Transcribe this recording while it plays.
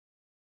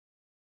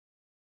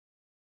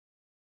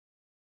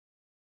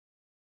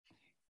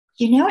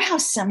You know how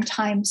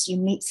sometimes you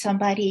meet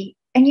somebody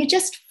and you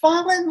just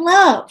fall in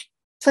love,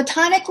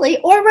 platonically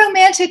or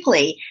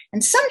romantically.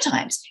 And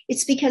sometimes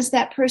it's because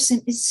that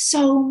person is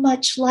so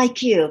much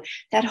like you.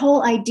 That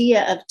whole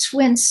idea of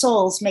twin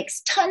souls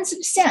makes tons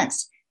of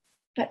sense.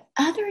 But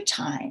other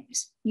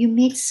times you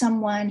meet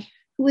someone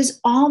who is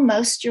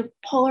almost your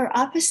polar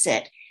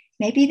opposite.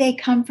 Maybe they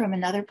come from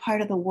another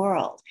part of the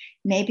world.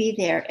 Maybe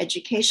their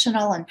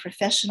educational and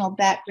professional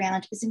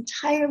background is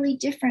entirely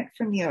different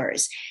from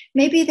yours.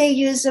 Maybe they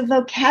use a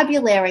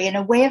vocabulary and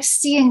a way of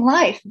seeing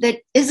life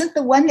that isn't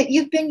the one that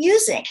you've been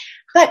using.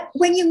 But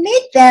when you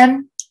meet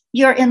them,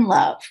 you're in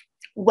love.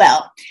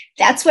 Well,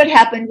 that's what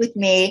happened with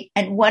me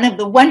and one of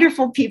the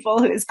wonderful people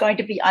who is going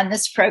to be on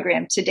this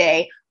program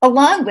today,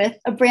 along with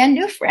a brand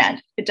new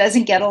friend. It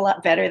doesn't get a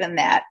lot better than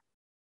that.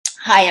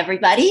 Hi,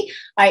 everybody.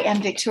 I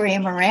am Victoria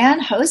Moran,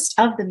 host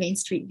of the Main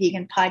Street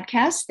Vegan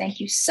Podcast. Thank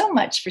you so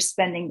much for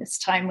spending this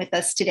time with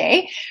us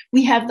today.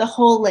 We have the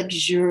whole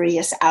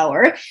luxurious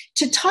hour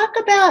to talk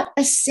about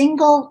a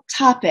single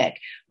topic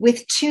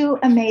with two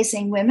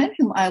amazing women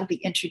whom I'll be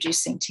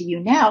introducing to you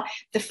now.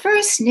 The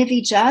first,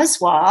 Nivi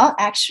Jaswal,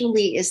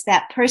 actually is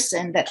that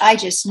person that I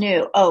just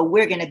knew, oh,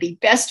 we're going to be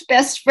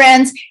best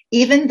friends,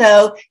 even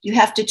though you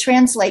have to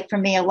translate for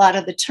me a lot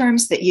of the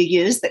terms that you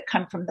use that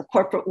come from the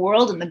corporate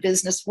world and the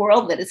business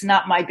world that is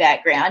not my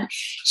background.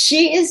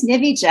 She is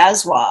Nivi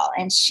Jaswal,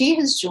 and she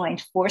has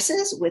joined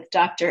forces with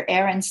Dr.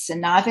 Erin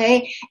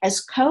Sinnavae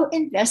as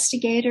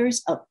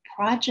co-investigators of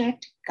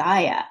Project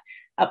Gaia,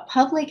 a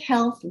public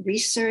health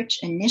research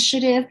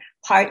initiative,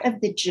 part of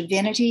the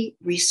JIVINITI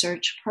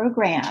research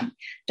program.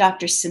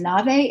 Dr.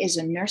 Sinnavae is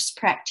a nurse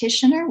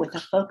practitioner with a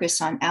focus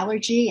on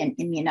allergy and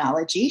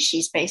immunology.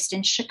 She's based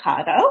in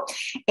Chicago,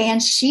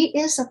 and she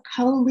is a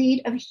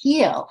co-lead of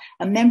HEAL,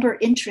 a member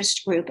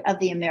interest group of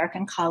the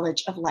American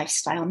College of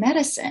Lifestyle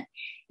Medicine.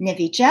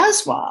 Nivi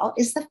Jaswal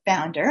is the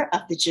founder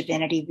of the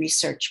JIVINITI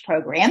research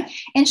program,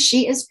 and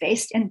she is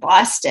based in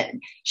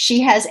Boston.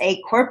 She has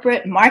a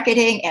corporate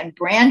marketing and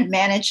brand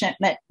management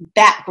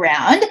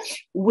background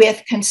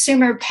with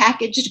consumer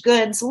packaged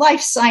goods, life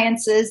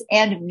sciences,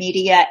 and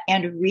media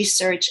and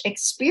research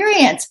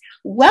experience.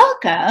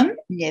 Welcome,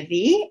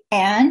 Nivi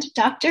and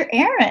Dr.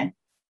 Erin.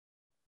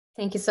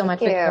 Thank you so much,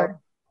 Victoria.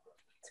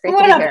 Great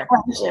what to be here.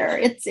 Pleasure.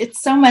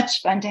 It's so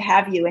much fun to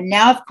have you. And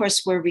now, of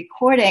course, we're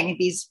recording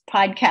these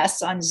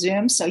podcasts on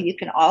Zoom, so you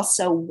can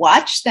also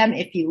watch them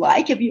if you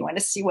like, if you want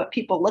to see what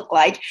people look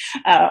like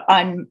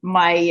on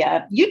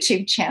my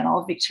YouTube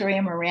channel,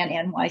 Victoria Moran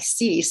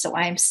NYC. So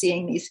I'm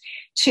seeing these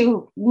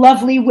two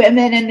lovely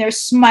women and their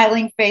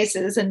smiling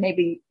faces, and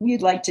maybe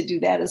you'd like to do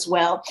that as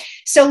well.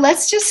 So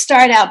let's just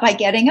start out by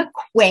getting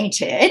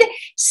acquainted.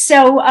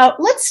 So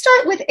let's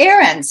start with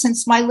Erin,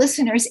 since my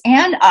listeners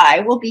and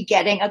I will be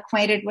getting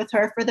acquainted with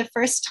her for the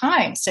first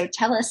time. So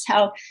tell us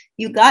how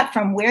you got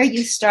from where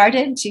you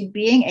started to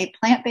being a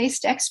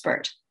plant-based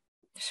expert.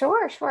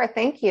 Sure.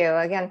 Thank you.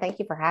 Again, thank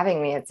you for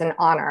having me. It's an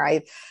honor.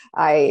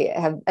 I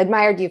have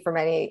admired you for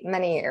many,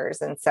 many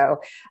years, and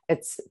so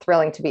it's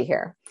thrilling to be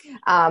here.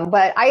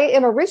 But I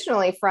am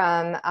originally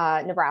from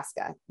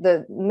Nebraska,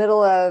 the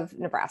middle of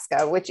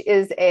Nebraska, which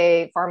is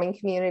a farming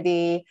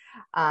community.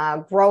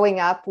 Growing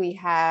up, we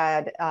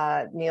had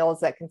meals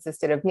that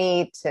consisted of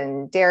meat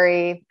and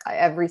dairy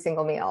every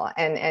single meal,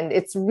 and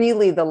it's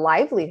really the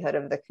livelihood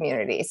of the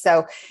community.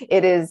 So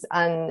it is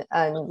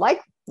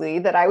unlikely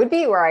that I would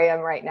be where I am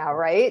right now,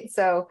 right?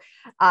 So,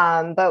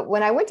 but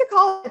when I went to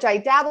college, I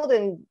dabbled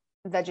in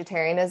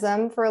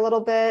vegetarianism for a little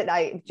bit.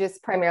 I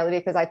just primarily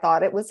because I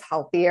thought it was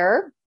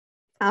healthier.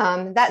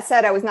 That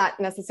said, I was not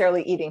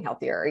necessarily eating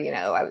healthier.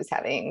 I was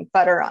having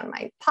butter on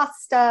my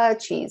pasta,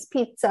 cheese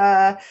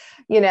pizza,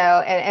 and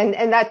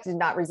that did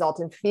not result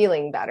in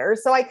feeling better.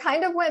 So I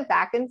kind of went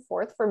back and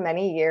forth for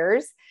many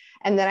years.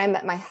 And then I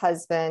met my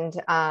husband,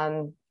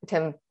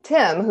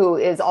 Tim, who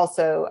is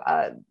also,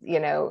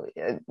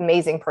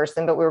 amazing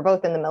person, but we were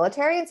both in the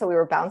military. And so we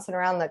were bouncing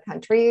around the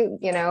country,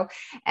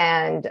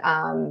 and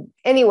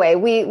anyway,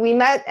 we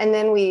met, and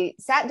then we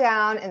sat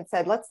down and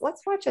said, let's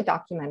watch a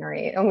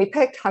documentary. And we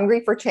picked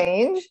Hungry for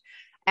Change.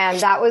 And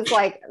that was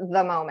like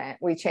the moment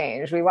we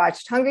changed. We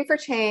watched Hungry for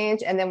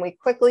Change, and then we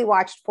quickly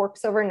watched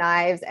Forks Over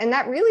Knives. And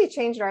that really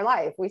changed our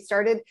life. We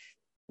started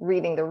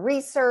reading the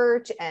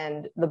research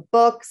and the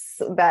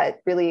books that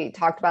really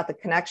talked about the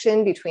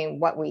connection between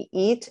what we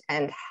eat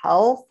and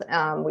health.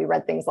 We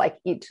read things like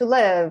Eat to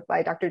Live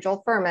by Dr.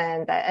 Joel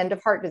Fuhrman, The End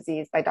of Heart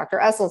Disease by Dr.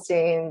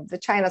 Esselstyn, the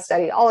China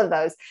Study, all of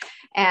those.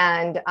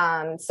 And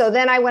so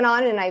then I went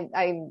on, and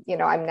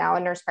I'm now a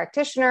nurse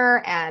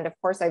practitioner. And of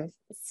course, I've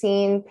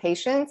seen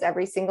patients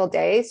every single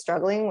day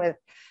struggling with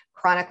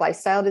chronic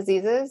lifestyle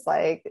diseases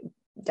like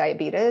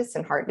diabetes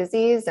and heart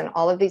disease and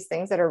all of these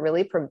things that are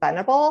really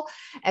preventable.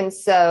 And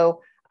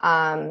so,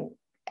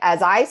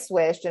 as I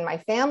switched and my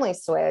family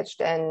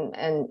switched and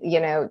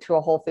to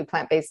a whole food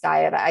plant-based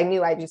diet, I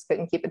knew I just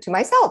couldn't keep it to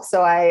myself.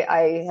 So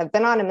I have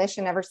been on a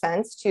mission ever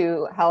since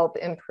to help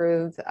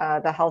improve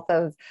the health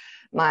of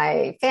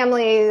my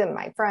family and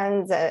my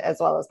friends, as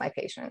well as my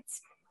patients.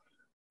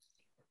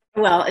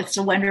 Well, it's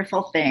a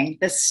wonderful thing.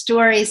 The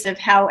stories of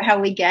how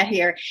we get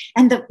here,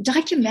 and the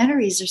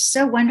documentaries are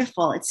so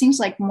wonderful. It seems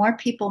like more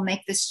people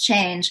make this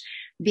change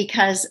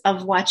because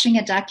of watching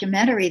a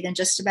documentary than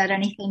just about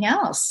anything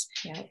else.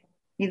 Yeah.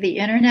 The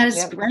internet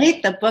is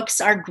great, the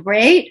books are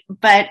great,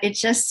 but it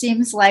just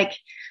seems like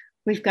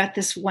we've got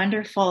this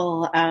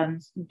wonderful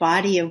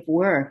body of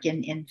work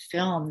in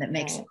film that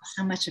makes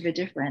so much of a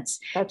difference.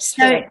 That's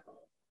true.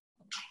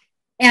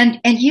 And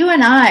you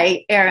and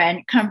I,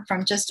 Erin, come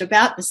from just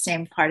about the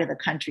same part of the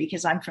country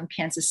because I'm from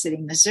Kansas City,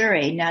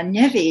 Missouri. Now,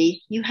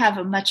 Nivi, you have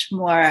a much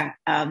more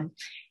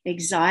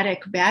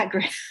exotic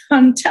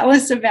background. Tell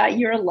us about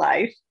your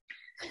life.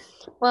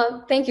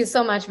 Well, thank you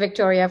so much,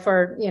 Victoria,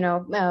 for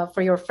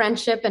for your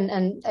friendship,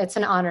 and it's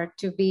an honor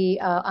to be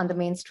on the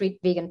Main Street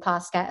Vegan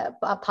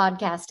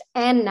podcast,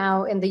 and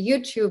now in the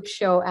YouTube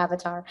show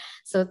Avatar.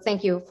 So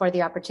thank you for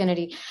the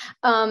opportunity.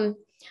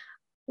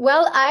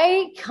 Well,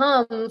 I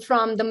come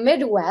from the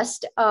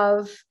Midwest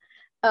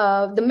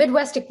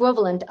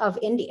equivalent of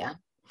India.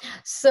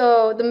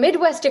 So the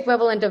Midwest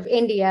equivalent of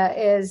India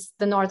is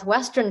the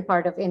northwestern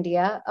part of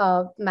India.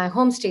 My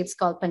home state's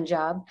called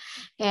Punjab,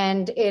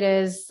 and it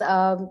is,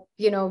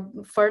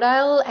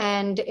 fertile,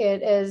 and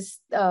it is,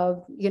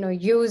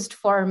 used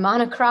for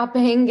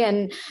monocropping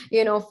and,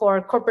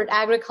 for corporate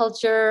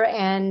agriculture,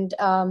 and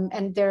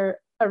there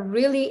are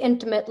really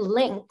intimate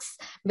links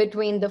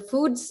between the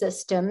food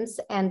systems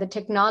and the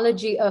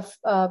technology of,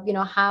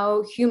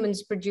 how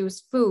humans produce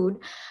food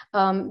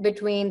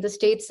between the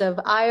states of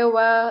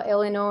Iowa,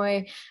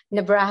 Illinois,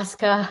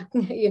 Nebraska,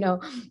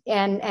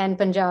 and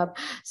Punjab.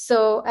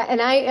 So, and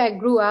I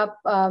grew up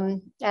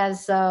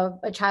as a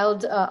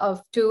child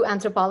of two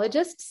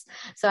anthropologists.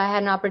 So I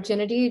had an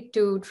opportunity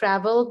to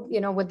travel,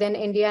 within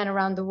India and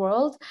around the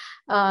world,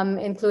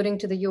 including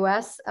to the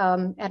US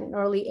at an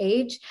early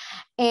age.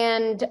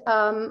 And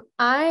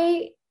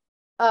I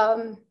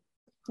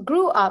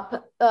grew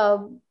up,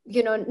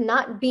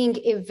 not being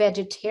a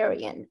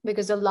vegetarian,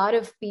 because a lot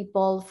of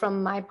people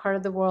from my part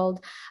of the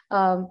world,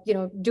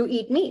 do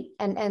eat meat,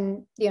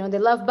 and they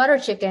love butter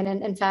chicken.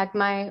 And in fact,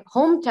 my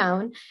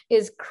hometown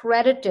is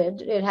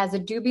credited, it has a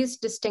dubious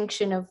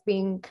distinction of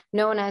being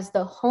known as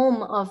the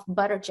home of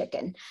butter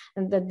chicken.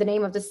 And the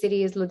name of the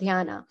city is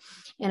Ludhiana.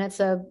 And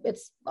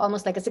it's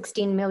almost like a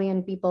 16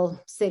 million people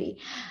city.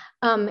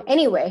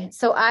 Anyway,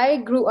 so I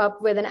grew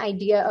up with an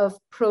idea of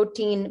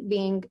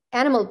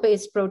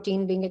animal-based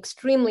protein being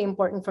extremely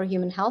important for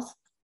human health.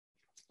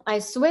 I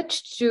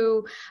switched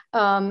to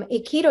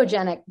a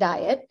ketogenic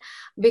diet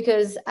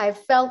because I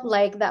felt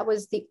like that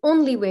was the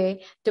only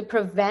way to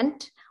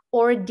prevent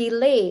or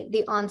delay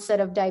the onset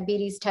of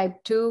diabetes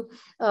type 2,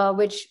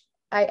 which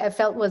I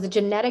felt was a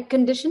genetic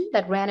condition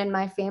that ran in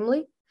my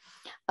family.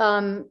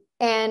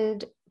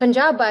 And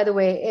Punjab, by the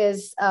way,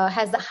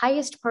 has the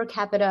highest per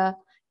capita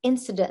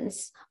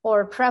incidence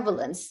or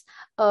prevalence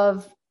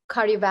of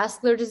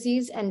cardiovascular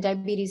disease and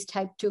diabetes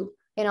type 2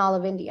 in all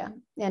of India,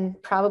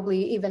 and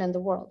probably even in the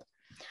world.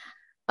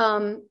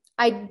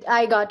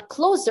 I got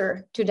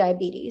closer to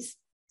diabetes,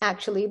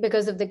 actually,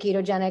 because of the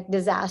ketogenic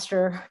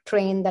disaster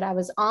train that I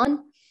was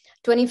on.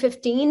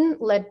 2015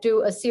 led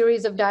to a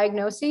series of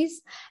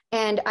diagnoses,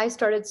 and I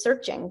started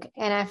searching,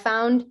 and I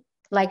found,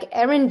 like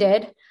Erin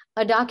did,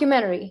 a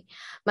documentary.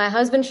 My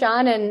husband,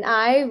 Sean,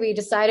 and we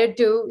decided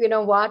to,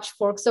 watch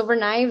Forks Over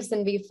Knives,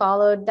 and we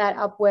followed that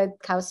up with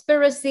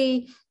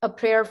Cowspiracy, A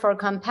Prayer for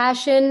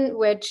Compassion,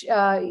 which,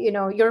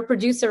 you're a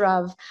producer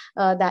of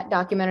that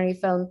documentary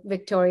film,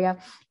 Victoria,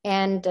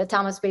 and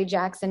Thomas Wade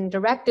Jackson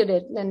directed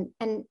it.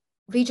 And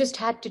we just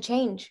had to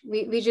change.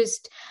 We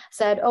just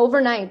said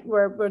overnight,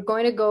 we're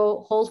going to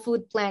go whole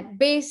food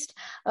plant-based.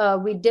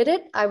 We did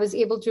it. I was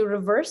able to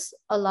reverse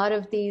a lot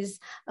of these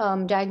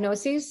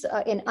diagnoses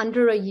in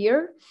under a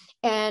year.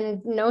 And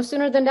no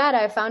sooner than that,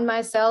 I found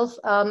myself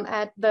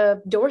at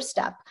the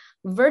doorstep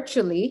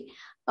virtually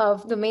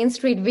of the Main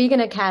Street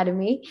Vegan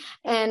Academy,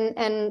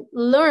 and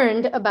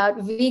learned about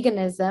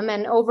veganism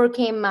and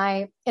overcame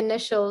my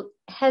initial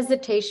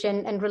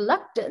hesitation and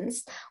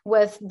reluctance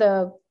with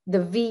the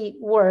V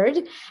word.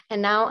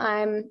 And now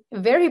I'm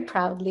very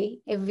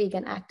proudly a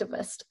vegan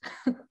activist.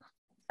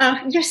 Oh,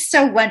 you're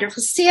so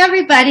wonderful. See,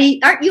 everybody,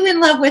 aren't you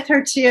in love with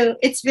her too?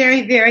 It's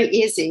very, very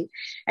easy.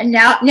 And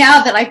now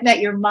that I've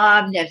met your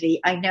mom, Nivi,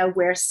 I know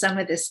where some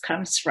of this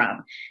comes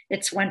from.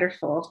 It's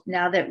wonderful.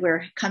 Now that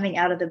we're coming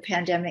out of the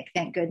pandemic,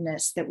 thank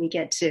goodness that we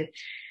get to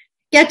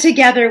get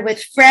together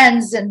with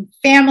friends and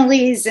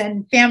families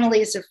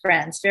of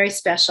friends. Very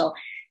special.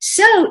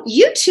 So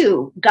you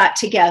two got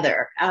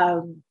together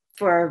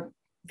for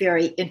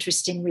very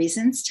interesting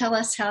reasons. Tell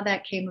us how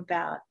that came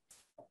about.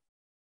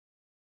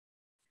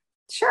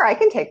 Sure, I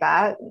can take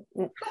that.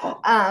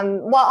 Well,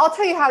 I'll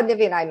tell you how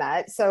Nivi and I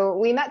met. So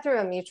we met through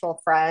a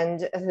mutual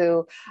friend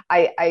who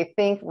I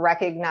think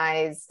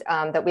recognized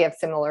that we have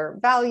similar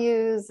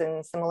values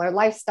and similar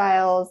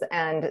lifestyles.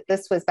 And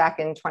this was back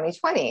in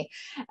 2020.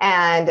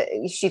 And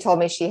she told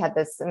me she had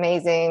this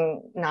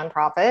amazing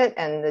nonprofit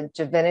and the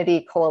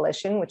JIVINITI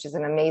Coalition, which is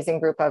an amazing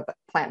group of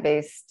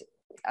plant-based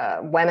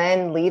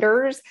women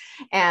leaders,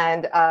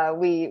 and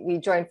we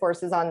joined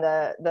forces on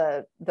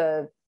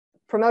the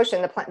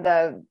promotion,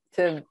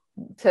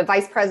 to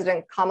Vice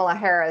President Kamala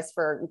Harris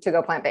to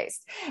go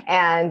plant-based.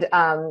 And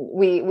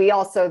we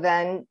also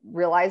then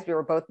realized we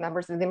were both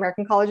members of the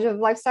American College of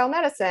Lifestyle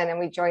Medicine, and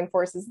we joined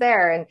forces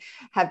there and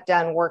have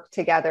done work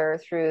together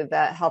through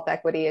the Health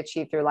Equity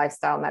Achieved Through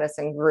Lifestyle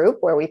Medicine group,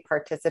 where we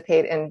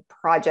participate in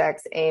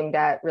projects aimed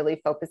at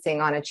really focusing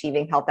on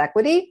achieving health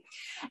equity.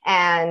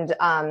 And,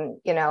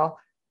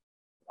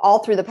 all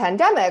through the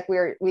pandemic,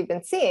 we've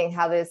been seeing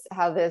how this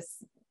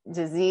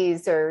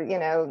disease, or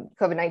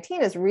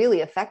COVID-19 has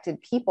really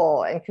affected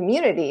people and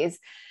communities.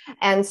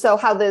 And so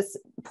how this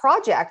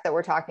project that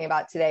we're talking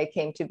about today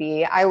came to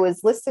be, I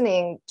was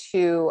listening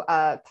to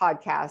a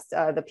podcast,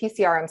 the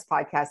PCRM's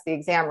podcast, The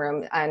Exam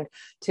Room, and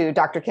to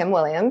Dr. Kim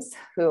Williams,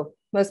 who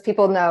most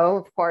people know,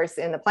 of course,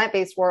 in the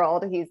plant-based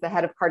world. He's the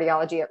head of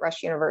cardiology at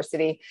Rush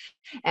University.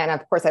 And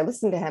of course, I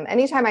listen to him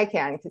anytime I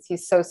can because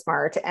he's so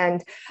smart.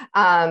 And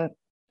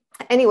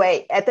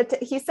anyway,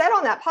 he said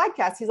on that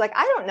podcast, he's like,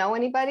 I don't know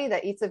anybody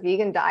that eats a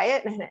vegan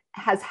diet and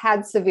has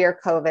had severe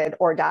COVID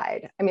or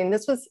died. I mean,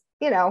 this was,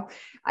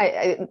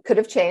 I could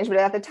have changed, but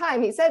at the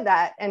time he said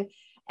that.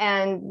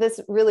 And this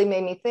really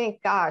made me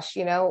think, gosh,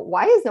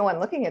 why is no one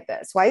looking at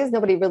this? Why is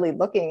nobody really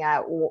looking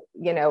at,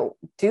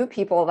 do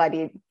people that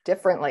eat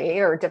differently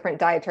or different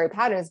dietary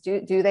patterns,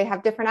 do they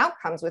have different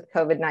outcomes with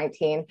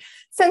COVID-19?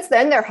 Since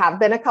then, there have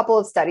been a couple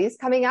of studies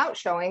coming out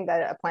showing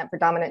that a plant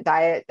predominant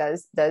diet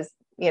does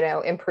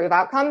improve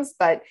outcomes,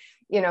 but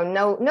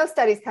no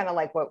studies kind of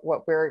like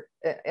what we're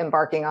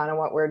embarking on and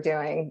what we're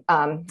doing.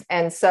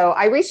 And so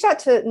I reached out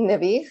to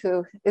Nivi,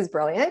 who is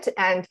brilliant,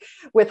 and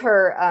with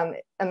her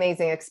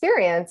amazing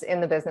experience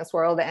in the business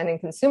world and in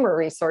consumer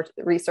research,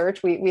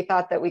 we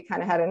thought that we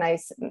kind of had a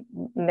nice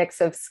mix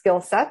of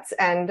skill sets,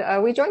 and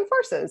we joined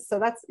forces.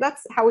 So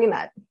that's how we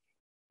met.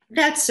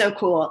 That's so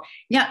cool.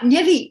 Now,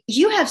 Nivi,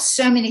 you have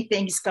so many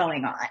things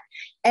going on.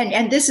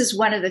 And this is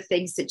one of the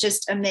things that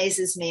just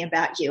amazes me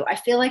about you. I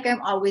feel like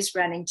I'm always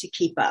running to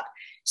keep up.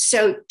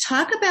 So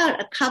talk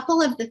about a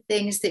couple of the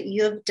things that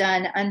you have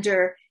done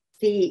under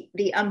the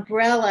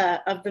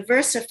umbrella of the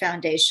Versa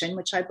Foundation,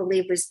 which I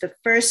believe was the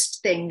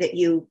first thing that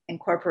you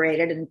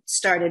incorporated and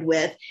started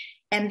with,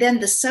 and then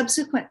the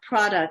subsequent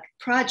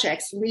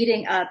projects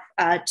leading up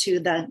to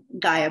the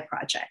Gaia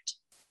project.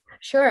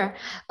 Sure.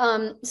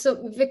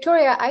 So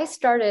Victoria, I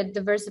started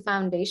the Versa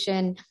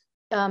Foundation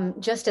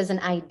just as an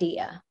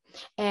idea.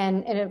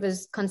 And it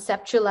was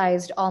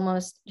conceptualized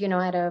almost,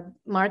 at a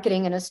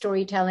marketing and a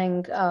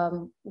storytelling,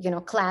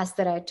 class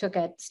that I took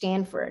at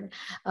Stanford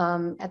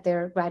at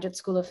their Graduate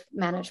School of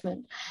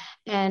Management.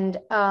 And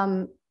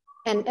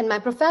my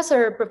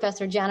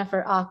Professor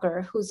Jennifer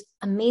Acker, who's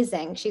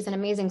amazing, she's an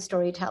amazing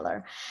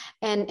storyteller.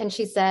 And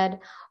she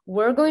said,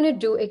 we're going to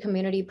do a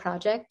community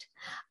project,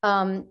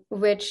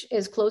 which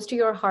is close to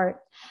your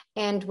heart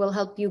and will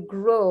help you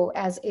grow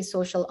as a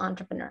social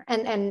entrepreneur.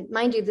 And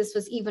mind you, this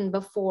was even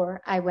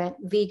before I went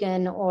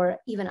vegan or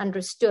even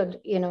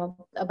understood,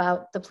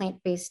 about the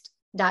plant-based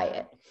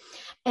diet.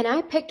 And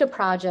I picked a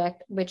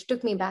project which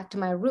took me back to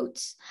my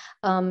roots,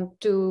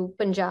 to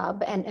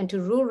Punjab and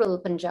to rural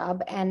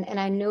Punjab. And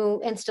I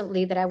knew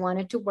instantly that I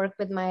wanted to work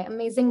with my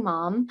amazing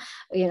mom,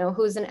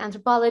 who's an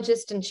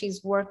anthropologist, and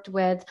she's worked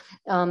with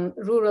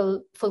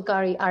rural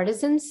Fulkari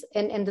artisans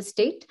in the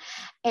state.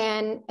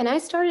 And I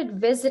started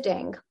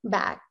visiting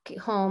back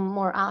home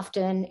more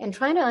often and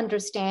trying to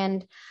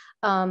understand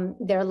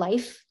their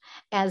life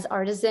as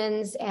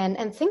artisans,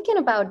 and thinking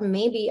about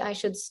maybe I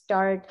should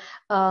start,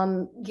 a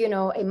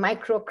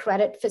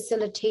microcredit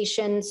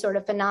facilitation, sort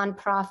of a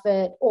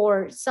nonprofit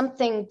or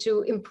something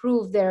to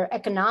improve their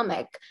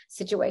economic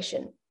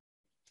situation.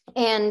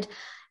 And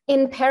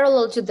in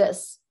parallel to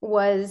this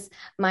was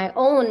my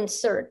own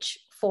search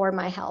for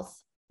my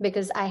health,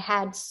 because I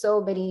had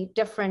so many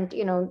different,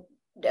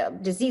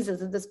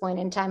 diseases at this point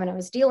in time, and I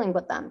was dealing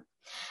with them.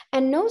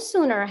 And no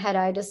sooner had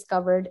I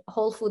discovered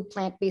whole food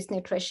plant-based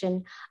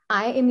nutrition,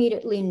 I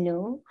immediately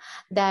knew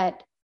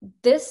that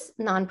this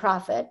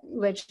nonprofit,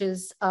 which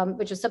is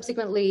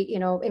subsequently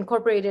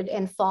incorporated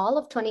in fall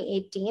of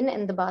 2018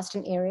 in the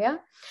Boston area,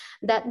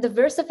 that the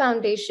Versa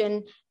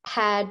Foundation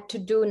had to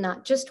do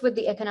not just with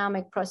the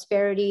economic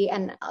prosperity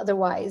and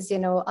otherwise,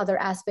 other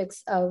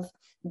aspects of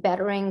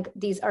bettering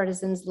these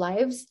artisans'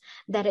 lives,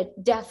 that it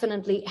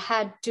definitely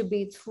had to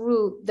be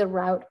through the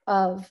route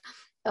of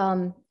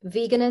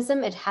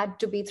veganism. It had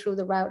to be through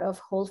the route of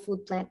whole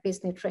food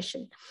plant-based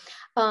nutrition.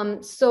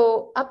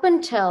 So up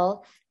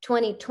until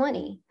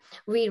 2020,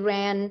 we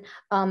ran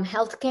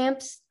health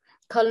camps,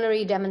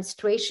 culinary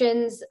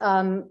demonstrations,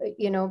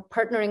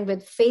 partnering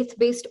with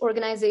faith-based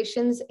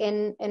organizations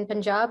in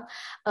Punjab,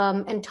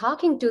 and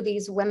talking to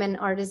these women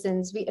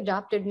artisans. We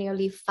adopted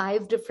nearly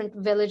 5 different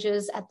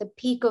villages at the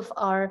peak of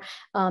our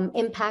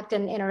impact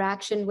and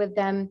interaction with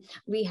them.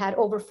 We had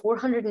over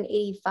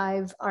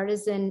 485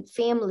 artisan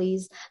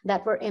families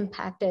that were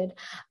impacted,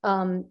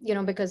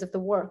 because of the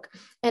work.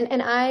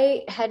 And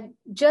I had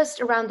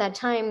just around that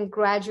time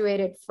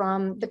graduated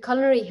from the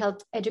Culinary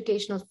Health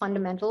Educational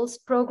Fundamentals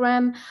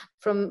program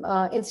from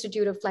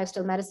Institute of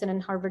Lifestyle Medicine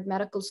and Harvard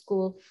Medical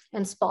School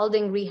and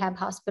Spalding Rehab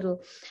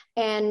Hospital.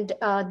 And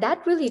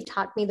that really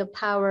taught me the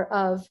power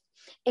of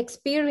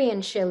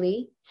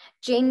experientially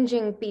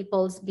changing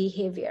people's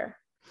behavior.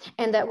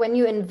 And that when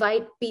you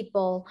invite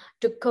people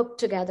to cook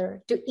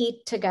together, to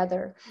eat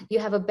together, you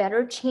have a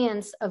better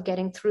chance of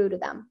getting through to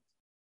them.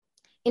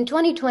 In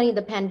 2020,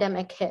 the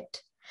pandemic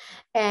hit.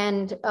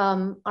 And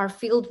our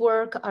field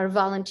work, our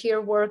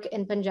volunteer work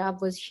in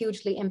Punjab was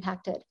hugely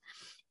impacted.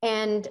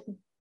 And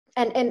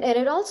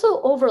it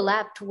also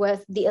overlapped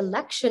with the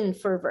election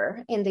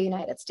fervor in the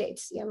United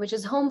States, which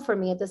is home for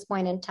me at this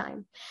point in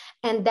time.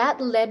 And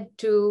that led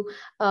to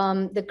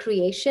the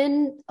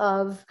creation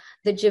of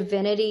the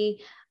JIVINITI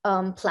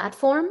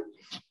platform.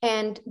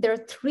 And there are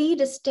three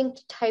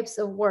distinct types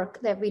of work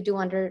that we do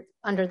under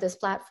this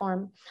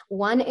platform.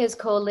 One is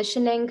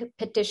coalitioning,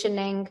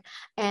 petitioning,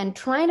 and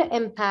trying to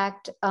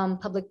impact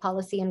public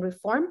policy and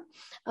reform.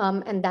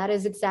 And that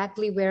is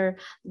exactly where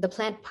the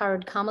Plant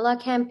Powered Kamala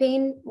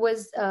campaign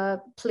was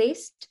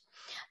placed.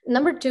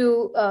 Number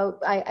two,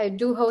 I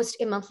do host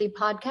a monthly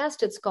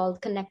podcast. It's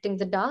called Connecting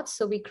the Dots.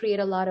 So we create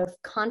a lot of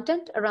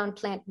content around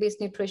plant-based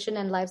nutrition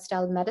and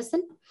lifestyle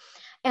medicine.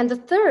 And the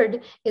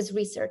third is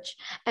research.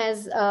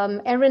 As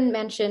Erin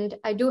mentioned,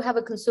 I do have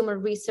a consumer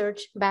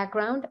research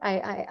background.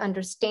 I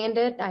understand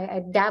it.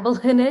 I dabble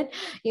in it,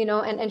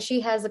 and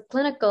she has a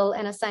clinical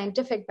and a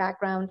scientific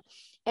background.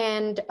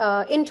 And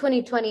in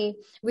 2020,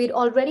 we'd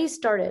already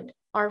started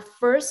our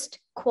first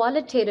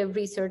qualitative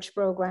research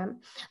program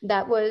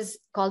that was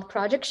called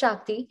Project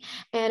Shakti.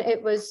 And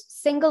it was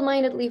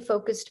single-mindedly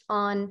focused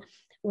on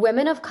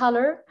women of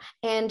color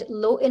and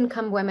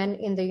low-income women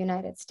in the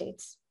United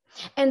States.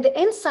 And the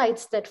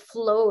insights that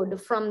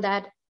flowed from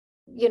that,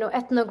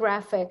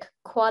 ethnographic,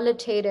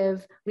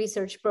 qualitative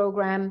research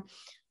program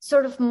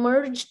sort of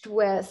merged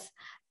with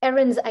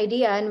Erin's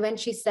idea. And when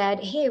she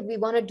said, hey, we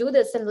want to do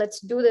this and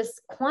let's do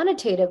this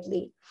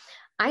quantitatively,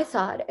 I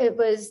thought it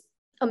was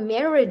a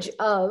marriage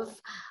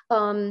of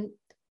both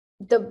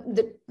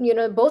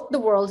the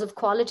worlds of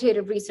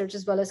qualitative research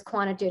as well as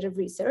quantitative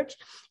research.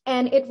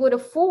 And it would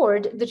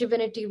afford the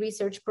JIVINITI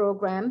research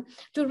program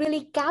to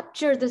really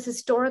capture this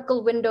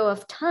historical window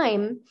of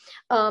time,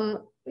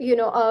 of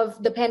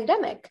the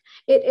pandemic.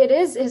 It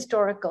is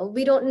historical.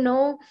 We don't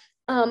know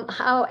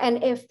how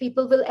and if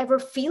people will ever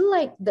feel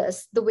like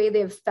this, the way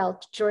they've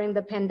felt during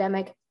the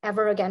pandemic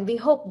ever again. We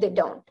hope they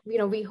don't.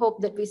 We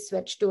hope that we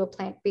switch to a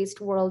plant-based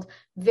world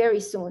very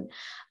soon.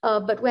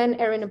 But when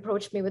Erin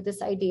approached me with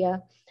this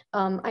idea,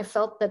 I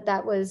felt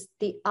that was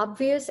the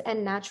obvious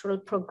and natural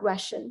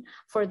progression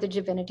for the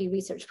JIVINITI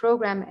research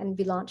program, and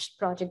we launched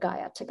Project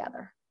Gaia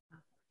together.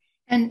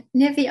 And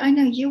Nivi, I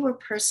know you were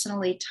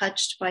personally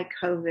touched by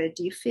COVID.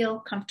 Do you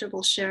feel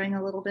comfortable sharing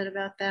a little bit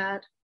about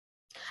that?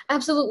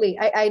 Absolutely,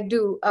 I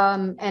do.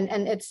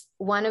 And it's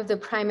one of the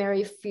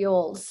primary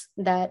fuels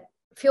that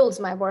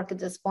fuels my work at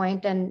this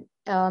point. And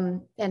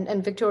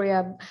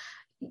Victoria,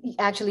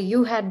 actually,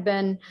 you had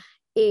been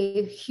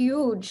a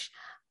huge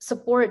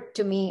support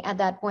to me at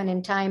that point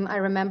in time. I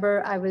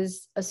remember I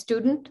was a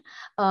student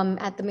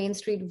at the Main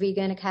Street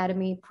Vegan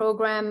Academy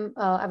program.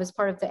 I was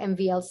part of the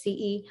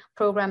MVLCE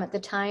program at the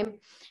time.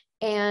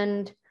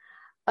 And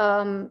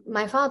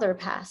my father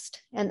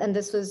passed. And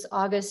this was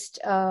August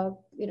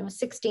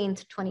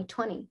 16th,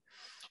 2020.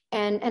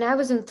 And I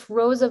was in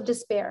throes of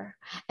despair.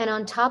 And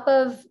on top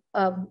of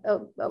a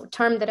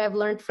term that I've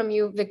learned from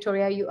you,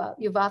 Victoria,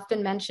 you've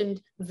often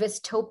mentioned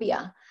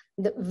dystopia,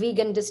 the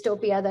vegan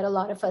dystopia that a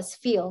lot of us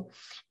feel.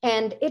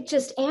 And it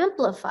just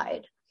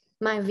amplified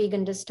my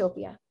vegan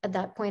dystopia at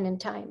that point in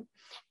time.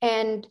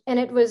 And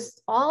it was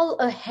all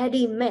a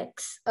heady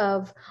mix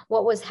of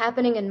what was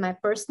happening in my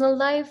personal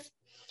life,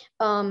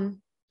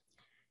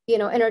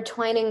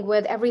 intertwining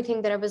with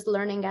everything that I was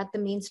learning at the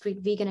Main Street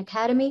Vegan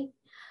Academy,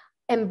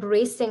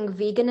 embracing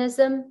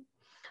veganism,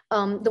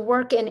 the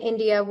work in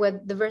India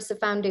with the Versa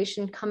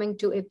Foundation coming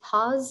to a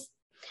pause,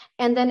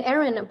 and then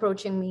Erin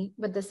approaching me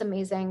with this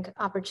amazing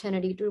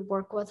opportunity to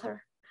work with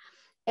her.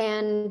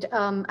 And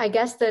I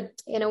guess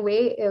that in a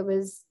way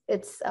it's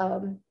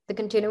the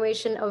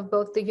continuation of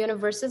both the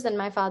universes and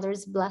my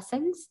father's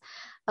blessings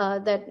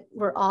that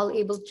we're all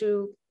able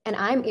to, and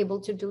I'm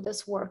able to do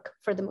this work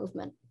for the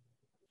movement.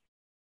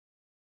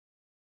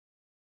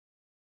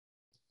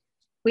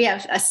 We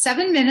have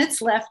 7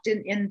 minutes left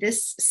in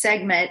this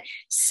segment.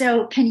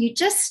 So can you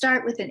just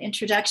start with an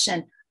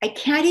introduction? I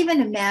can't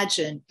even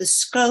imagine the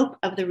scope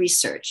of the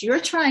research. You're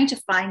trying to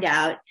find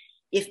out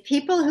if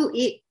people who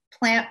eat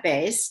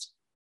plant-based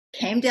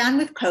came down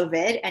with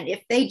COVID, and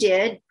if they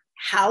did,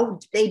 how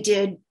they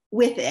did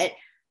with it.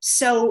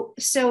 So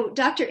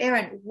Dr.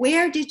 Erin,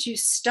 where did you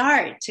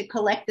start to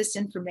collect this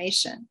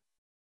information?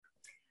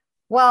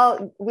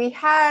 Well, we've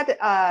had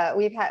a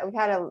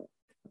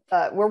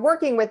we're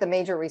working with a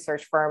major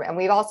research firm, and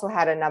we've also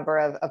had a number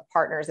of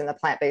partners in the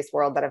plant-based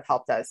world that have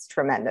helped us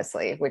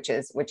tremendously, which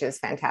is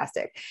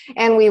fantastic.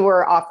 And we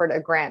were offered a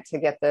grant to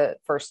get the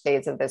first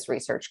phase of this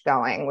research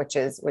going, which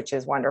is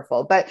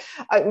wonderful. But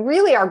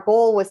really, our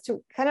goal was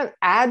to kind of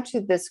add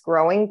to this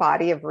growing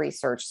body of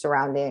research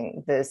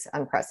surrounding this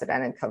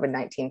unprecedented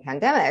COVID-19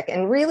 pandemic,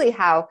 and really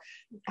how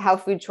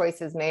food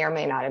choices may or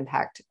may not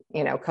impact,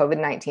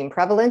 COVID-19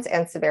 prevalence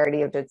and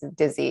severity of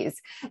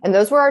disease. And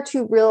those were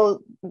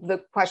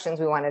the questions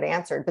we wanted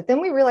answered. But then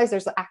we realized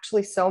there's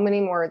actually so many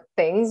more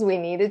things we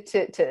needed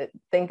to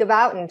think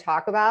about and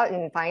talk about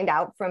and find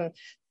out from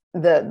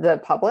the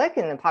public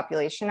and the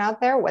population out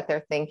there, what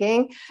they're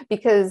thinking,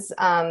 because,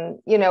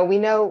 we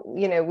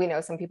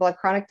know some people have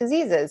chronic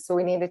diseases. So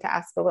we needed to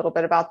ask a little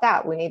bit about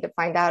that. We need to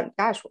find out,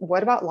 gosh,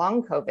 what about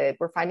long COVID?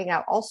 We're finding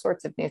out all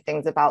sorts of new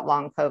things about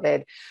long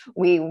COVID.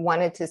 We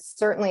wanted to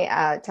certainly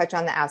touch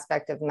on the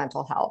aspect of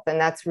mental health. And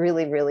that's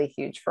really, really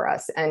huge for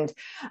us. And,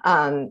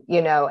 and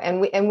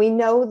we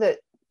know that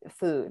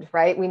food,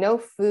 right? We know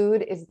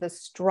food is the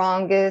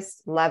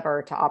strongest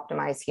lever to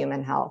optimize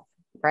human health.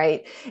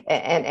 Right.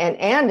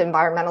 And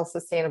environmental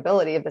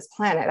sustainability of this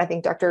planet. I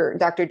think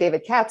Dr.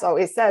 David Katz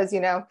always says,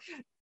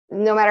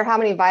 no matter how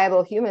many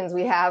viable humans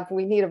we have,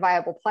 we need a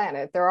viable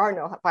planet. There are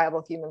no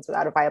viable humans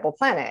without a viable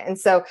planet. And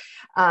so,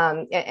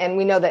 and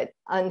we know that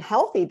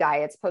unhealthy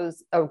diets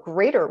pose a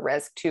greater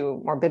risk to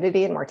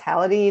morbidity and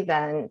mortality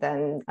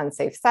than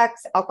unsafe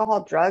sex,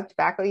 alcohol, drug,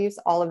 tobacco use,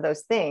 all of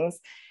those things.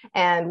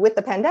 And with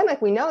the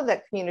pandemic, we know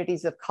that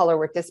communities of color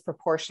were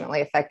disproportionately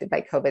affected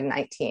by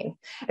COVID-19.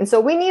 And so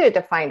we needed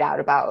to find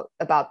out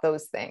about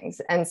those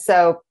things. And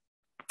so,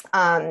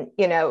 and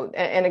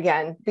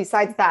again,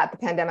 besides that, the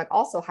pandemic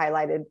also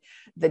highlighted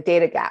the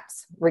data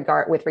gaps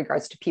with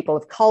regards to people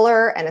of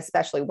color, and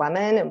especially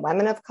women and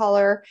women of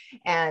color,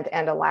 and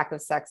a lack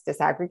of sex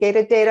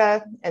disaggregated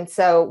data. And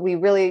so we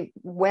really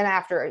went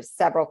after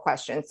several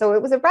questions. So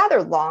it was a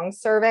rather long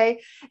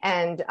survey.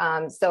 And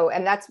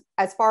that's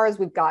as far as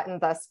we've gotten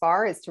thus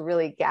far, is to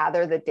really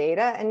gather the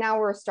data. And now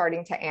we're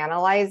starting to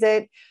analyze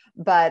it.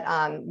 But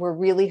we're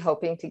really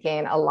hoping to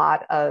gain a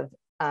lot of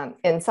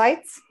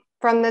insights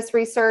from this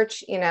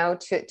research,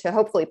 to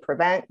hopefully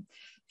prevent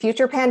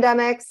future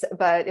pandemics.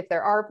 But if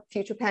there are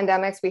future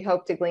pandemics, we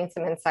hope to glean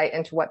some insight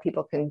into what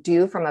people can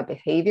do from a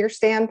behavior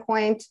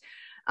standpoint,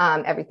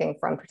 everything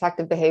from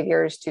protective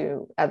behaviors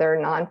to other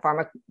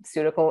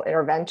non-pharmaceutical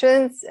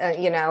interventions,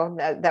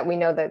 that we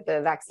know that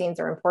the vaccines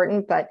are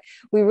important, but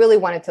we really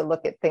wanted to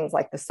look at things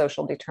like the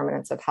social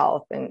determinants of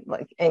health, and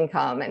like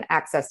income and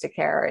access to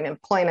care and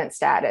employment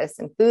status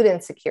and food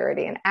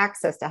insecurity and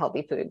access to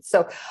healthy food.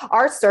 So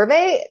our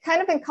survey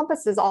kind of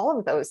encompasses all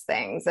of those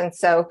things. And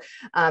so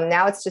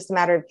now it's just a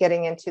matter of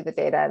getting into the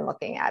data and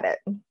looking at it.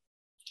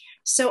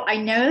 So I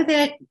know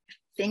that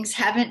things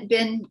haven't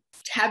been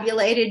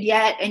tabulated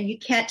yet, and you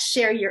can't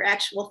share your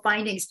actual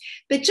findings,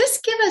 but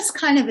just give us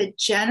kind of a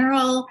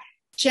general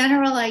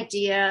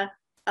idea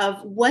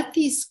of what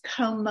these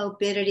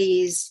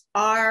comorbidities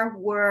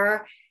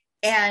were,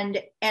 and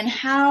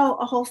how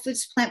a whole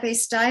foods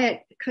plant-based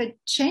diet could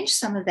change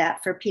some of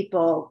that for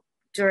people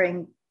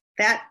during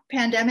that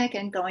pandemic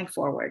and going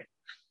forward.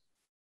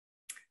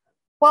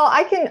 Well,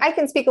 I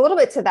can speak a little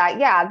bit to that.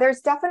 Yeah,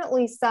 there's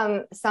definitely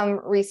some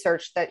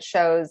research that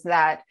shows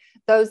that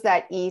those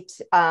that eat,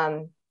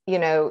 some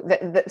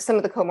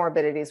of the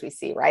comorbidities we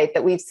see, right?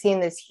 That we've seen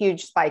this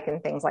huge spike in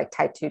things like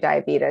type 2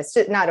 diabetes,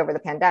 not over the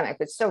pandemic,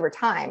 but just over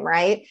time,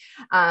 right?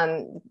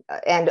 And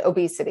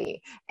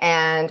obesity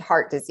and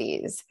heart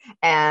disease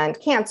and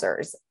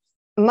cancers,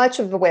 much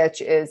of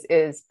which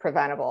is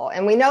preventable.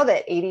 And we know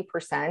that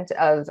 80%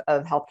 of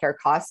healthcare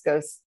costs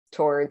goes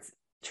towards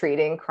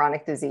treating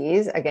chronic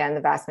disease, again, the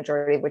vast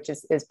majority of which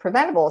is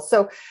preventable.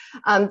 So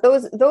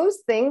those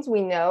things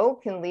we know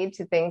can lead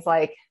to things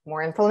like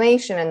more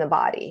inflammation in the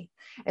body.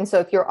 And so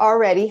if you're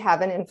already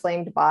have an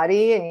inflamed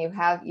body and you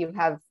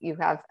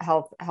have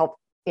health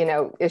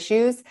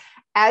issues,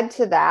 add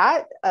to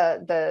that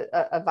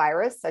a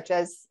virus such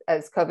as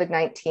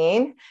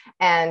COVID-19.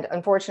 And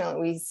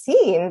unfortunately, we've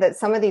seen that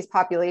some of these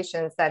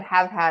populations that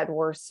have had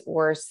worse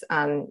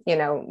some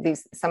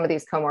of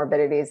these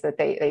comorbidities, that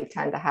they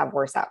tend to have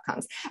worse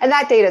outcomes. And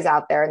that data is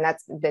out there, and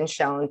that's been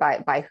shown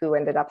by who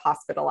ended up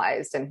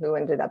hospitalized and who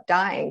ended up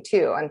dying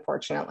too.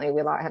 Unfortunately,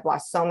 we have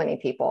lost so many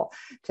people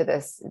to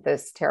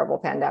this terrible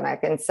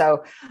pandemic. And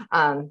so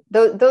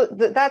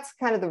that's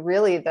kind of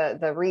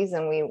the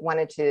reason we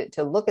wanted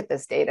to look at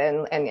this data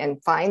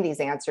and find these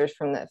answers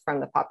from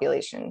the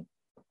population.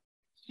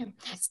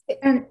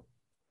 And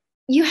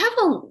you have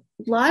a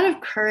lot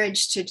of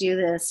courage to do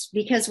this,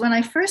 because when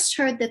I first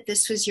heard that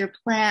this was your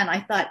plan, I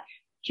thought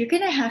you're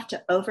going to have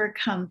to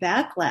overcome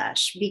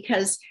backlash,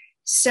 because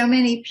so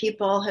many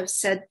people have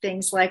said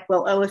things like,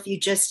 well, if you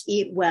just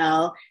eat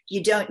well,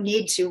 you don't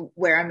need to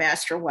wear a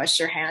mask or wash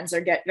your hands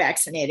or get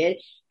vaccinated.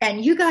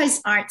 And you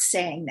guys aren't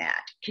saying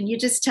that. Can you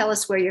just tell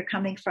us where you're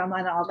coming from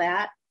on all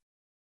that?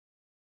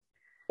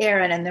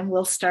 Erin, and then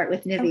we'll start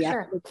with Nivi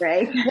sure. after the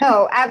break.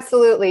 No,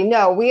 absolutely.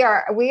 No, we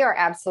are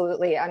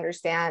absolutely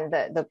understand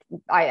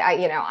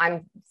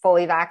I'm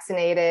fully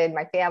vaccinated.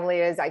 My family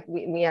is,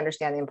 we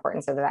understand the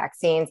importance of the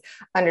vaccines.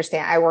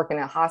 I work in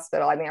a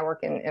hospital. I mean, I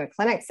work in a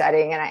clinic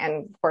setting,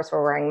 and of course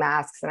we're wearing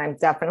masks, and I'm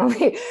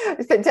definitely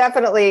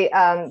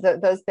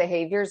those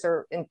behaviors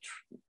are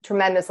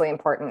tremendously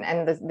important.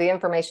 And the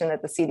information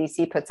that the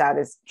CDC puts out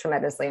is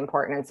tremendously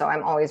important. And so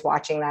I'm always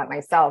watching that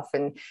myself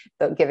and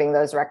giving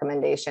those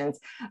recommendations.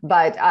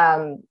 But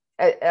a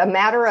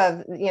matter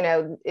of,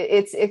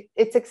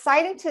 it's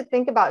exciting to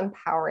think about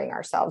empowering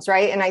ourselves,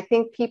 right? And I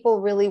think people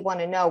really want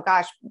to know,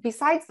 gosh,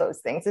 besides those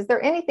things, is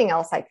there anything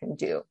else I can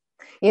do?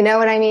 You know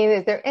what I mean?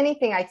 Is there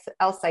anything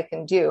else I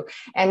can do?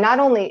 And not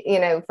only,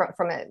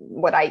 from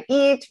what I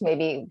eat,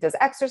 maybe does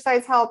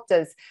exercise help?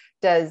 Do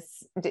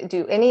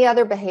any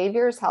other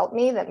behaviors help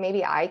me that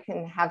maybe I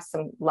can have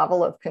some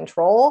level of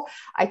control?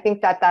 I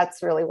think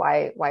that's really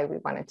why we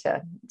wanted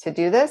to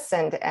do this.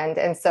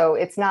 And so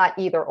it's not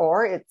either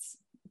or, it's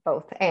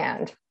both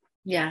and.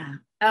 Yeah.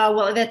 Oh,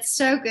 well, that's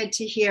so good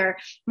to hear.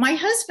 My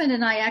husband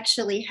and I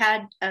actually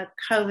had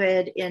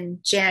COVID in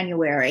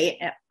January,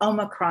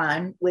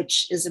 Omicron,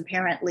 which is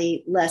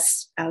apparently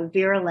less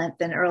virulent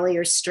than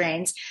earlier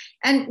strains.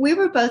 And we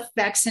were both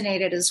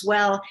vaccinated as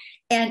well.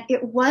 And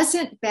it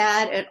wasn't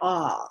bad at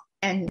all.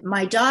 And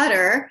my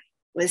daughter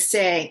was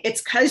saying,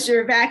 it's because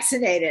you're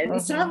vaccinated. Mm-hmm.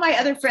 And some of my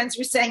other friends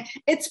were saying,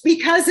 it's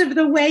because of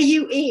the way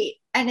you eat.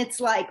 And it's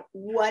like,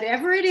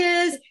 whatever it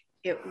is,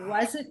 it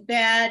wasn't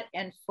bad.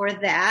 And for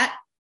that,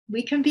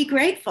 we can be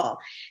grateful.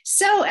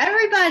 So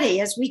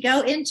everybody, as we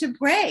go into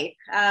break,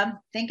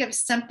 think of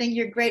something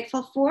you're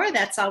grateful for.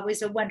 That's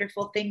always a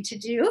wonderful thing to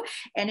do.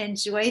 And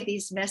enjoy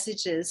these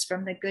messages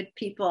from the good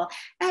people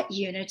at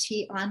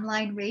Unity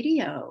Online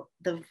Radio,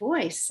 the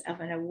voice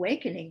of an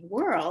awakening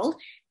world.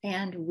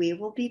 And we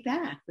will be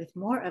back with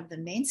more of the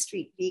Main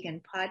Street Vegan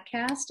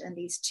podcast and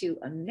these two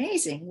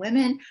amazing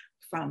women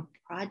from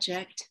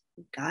Project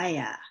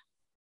Gaia.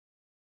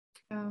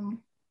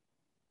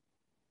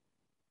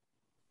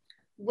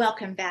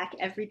 Welcome back,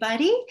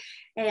 everybody.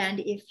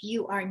 And if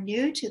you are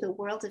new to the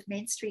world of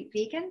Main Street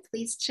Vegan,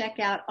 please check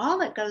out all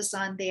that goes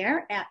on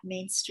there at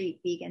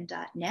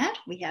mainstreetvegan.net.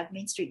 We have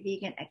Main Street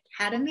Vegan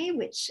Academy,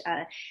 which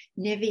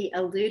Nivi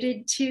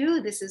alluded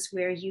to. This is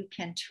where you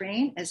can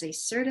train as a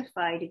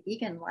certified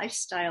vegan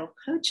lifestyle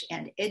coach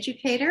and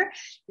educator.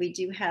 We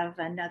do have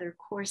another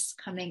course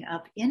coming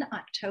up in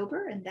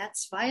October, and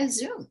that's via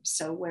Zoom.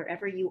 So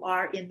wherever you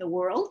are in the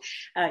world,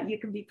 you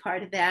can be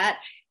part of that.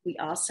 We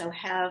also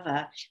have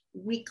a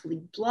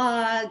weekly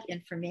blog,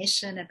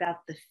 information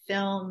about the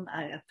film,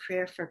 A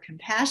Prayer for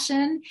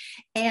Compassion.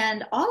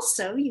 And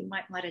also, you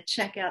might want to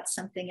check out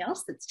something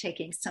else that's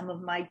taking some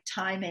of my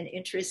time and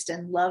interest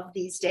and love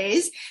these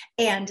days.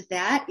 And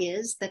that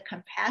is the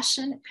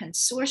Compassion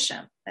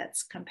Consortium.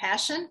 That's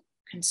Compassion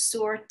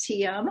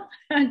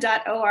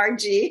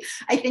consortium.org.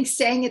 I think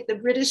saying it the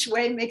British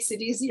way makes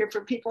it easier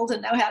for people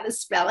to know how to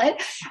spell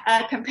it.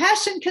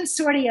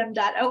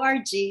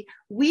 Compassionconsortium.org.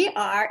 We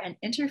are an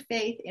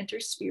interfaith,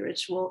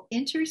 interspiritual,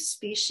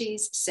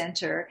 interspecies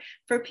center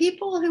for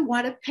people who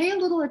want to pay a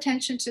little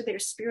attention to their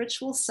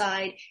spiritual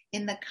side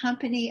in the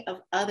company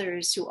of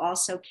others who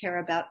also care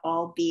about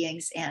all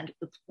beings and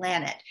the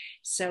planet.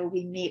 So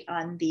we meet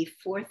on the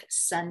fourth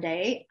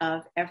Sunday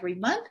of every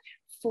month,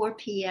 4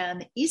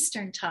 p.m.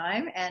 Eastern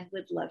time, and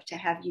would love to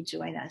have you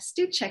join us.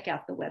 Do check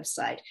out the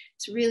website.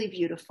 It's really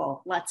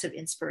beautiful. Lots of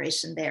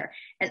inspiration there.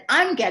 And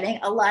I'm getting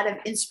a lot of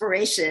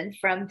inspiration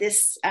from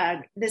this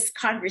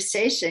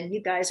conversation.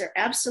 You guys are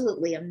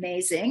absolutely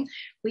amazing.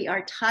 We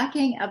are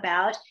talking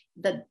about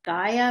the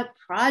Gaia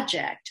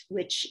Project,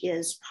 which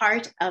is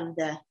part of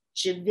the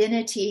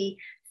JIVINITI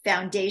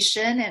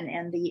Foundation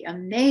and the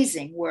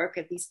amazing work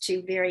of these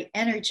two very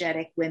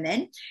energetic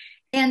women.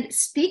 And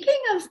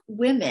speaking of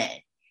women,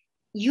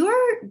 your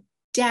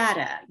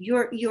data,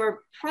 your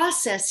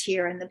process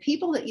here, and the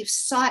people that you've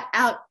sought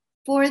out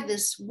for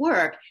this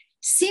work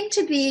seem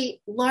to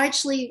be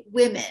largely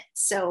women.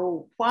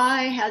 So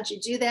why? How'd you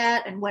do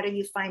that? And what are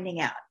you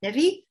finding out?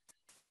 Nivi?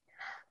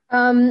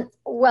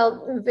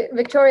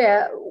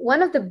 Victoria,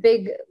 one of the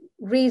big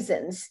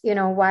reasons,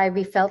 why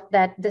we felt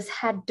that this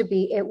had to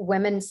be a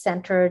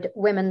women-centered,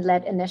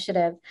 women-led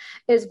initiative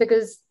is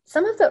because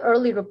some of the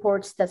early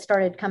reports that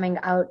started coming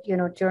out,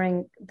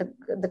 during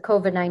the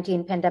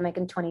COVID-19 pandemic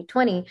in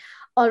 2020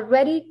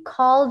 already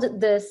called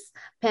this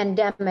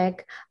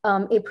pandemic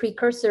a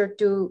precursor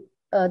to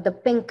the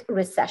pink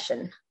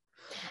recession.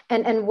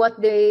 And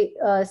what they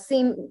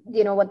seem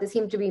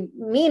to be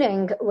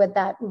meaning with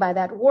that, by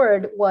that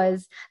word,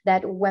 was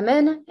that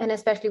women, and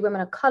especially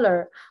women of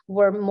color,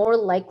 were more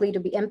likely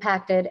to be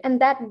impacted, and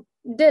that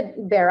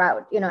did bear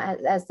out,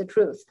 as the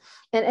truth.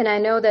 And I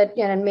know that,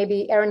 and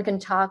maybe Erin can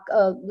talk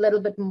a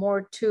little bit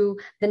more to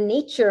the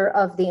nature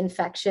of the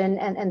infection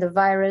and the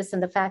virus,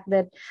 and the fact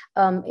that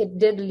it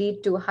did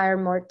lead to higher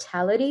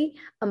mortality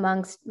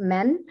amongst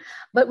men.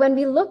 But when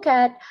we look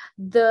at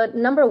the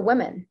number of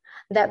women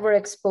that were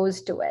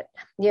exposed to it,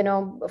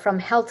 from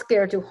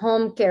healthcare to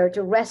home care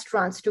to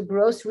restaurants to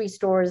grocery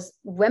stores,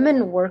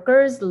 women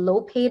workers,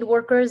 low paid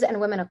workers,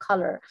 and women of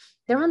color.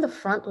 They're on the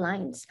front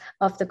lines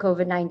of the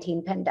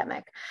COVID-19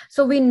 pandemic.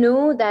 So we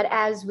knew that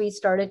as we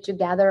started to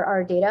gather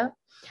our data,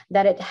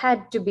 that it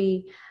had to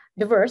be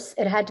diverse,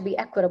 it had to be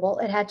equitable,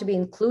 it had to be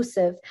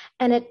inclusive,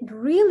 and it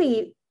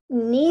really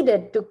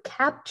needed to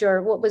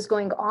capture what was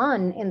going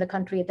on in the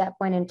country at that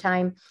point in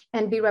time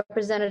and be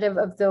representative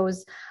of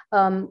those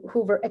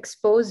who were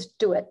exposed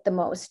to it the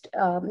most,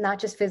 not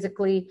just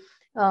physically,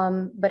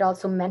 but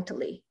also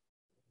mentally.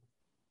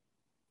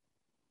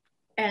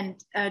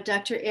 And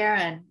Dr.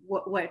 Erin,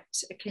 what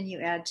can you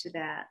add to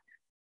that?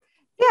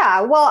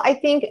 Yeah, well, I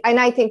think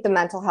the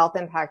mental health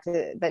impact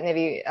that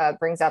Nivi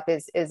brings up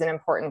is an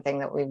important thing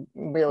that we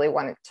really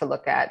wanted to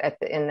look at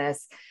in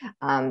this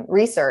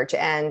research,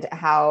 and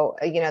how,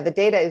 the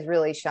data is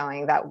really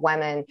showing that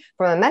women,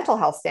 from a mental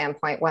health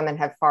standpoint, women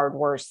have fared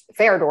worse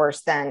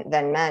than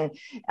men,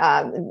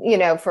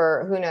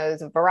 for who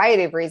knows, a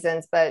variety of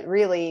reasons. But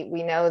really,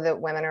 we know that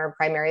women are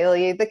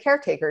primarily the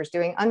caretakers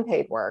doing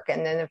unpaid work.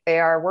 And then if they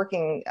are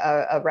working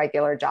a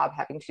regular job,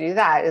 having to do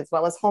that, as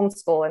well as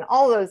homeschool and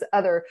all those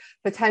other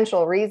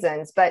potential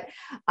reasons. But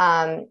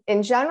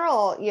in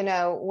general,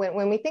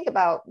 when we think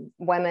about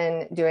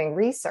women doing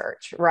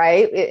research,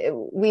 right,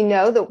 we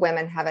know that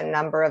women have a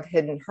number of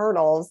hidden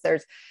hurdles.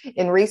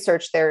 In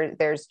research,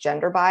 there's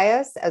gender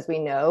bias, as we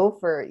know,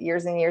 for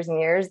years and years and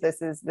years. This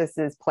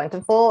is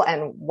plentiful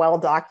and well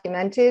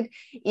documented.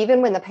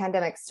 Even when the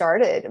pandemic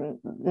started,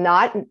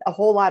 not a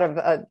whole lot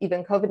of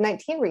even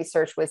COVID-19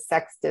 research was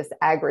sex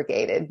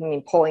disaggregated. I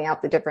mean, pulling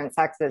out the different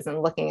sexes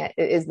and looking at,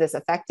 is this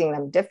affecting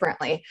them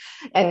differently?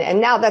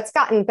 And now that's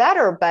gotten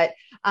better, but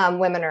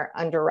women are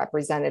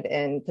underrepresented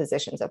in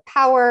positions of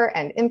power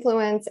and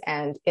influence,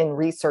 and in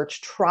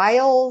research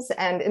trials,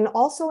 and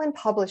also in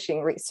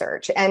publishing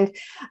research. And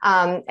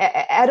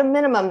at a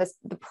minimum,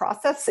 the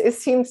process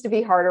seems to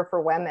be harder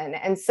for women.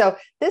 And so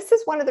this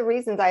is one of the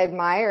reasons I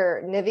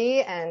admire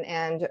Nivi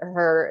and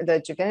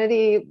the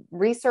JIVINITI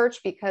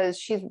research, because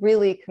she's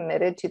really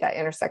committed to that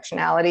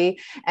intersectionality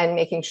and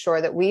making sure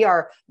that we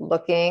are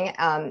looking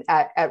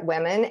at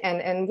women,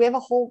 and we have a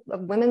whole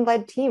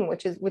women-led team,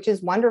 which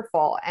is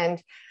wonderful.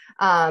 And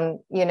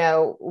we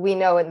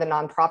know in the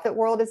nonprofit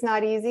world is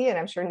not easy, and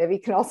I'm sure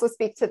Nivi can also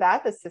speak to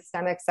that, the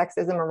systemic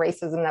sexism and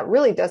racism that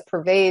really does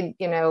pervade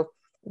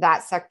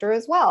that sector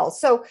as well.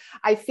 So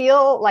I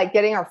feel like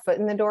getting our foot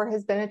in the door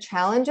has been a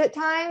challenge at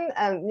times,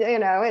 and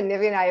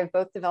Nivi and I have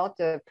both developed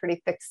a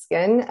pretty thick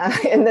skin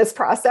in this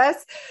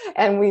process,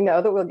 and we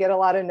know that we'll get a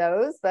lot of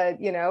no's, but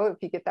if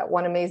you get that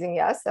one amazing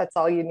yes, that's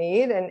all you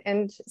need.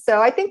 And so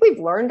I think we've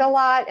learned a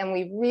lot, and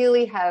we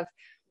really have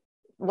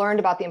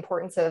learned about the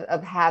importance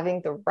of having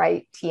the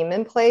right team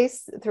in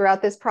place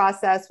throughout this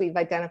process. We've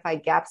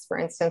identified gaps. For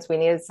instance, we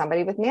needed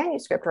somebody with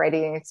manuscript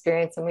writing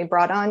experience, and we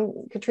brought on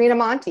Katrina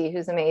Monti,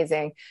 who's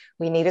amazing.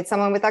 We needed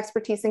someone with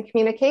expertise in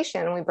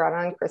communication, and we brought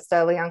on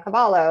Krista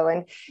Leon-Cavallo.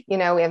 And,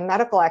 we have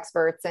medical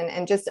experts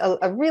and just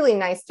a really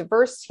nice,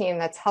 diverse team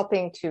that's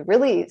helping to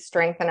really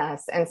strengthen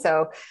us. And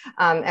so,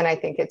 and I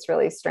think it's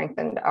really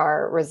strengthened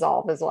our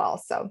resolve as well.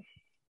 So.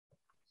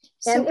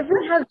 And if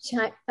we have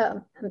time,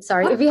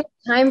 if we have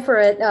time for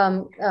it,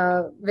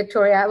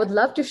 Victoria, I would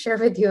love to share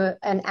with you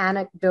an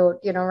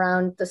anecdote,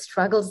 around the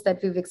struggles that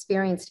we've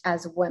experienced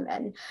as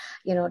women,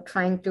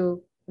 trying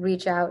to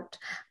reach out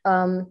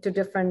to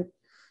different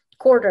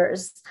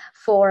quarters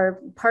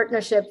for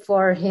partnership,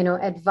 for,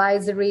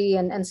 advisory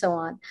and so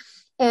on.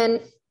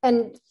 And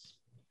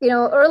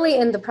early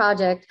in the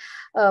project,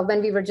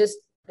 when we were just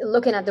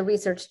looking at the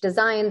research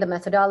design, the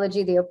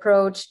methodology, the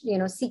approach,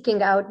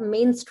 seeking out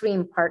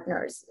mainstream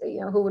partners,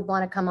 who would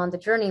want to come on the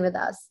journey with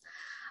us.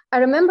 I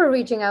remember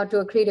reaching out to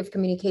a creative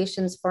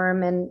communications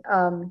firm, and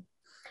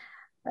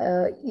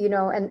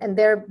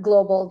they're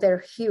global,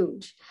 they're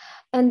huge.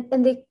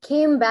 And they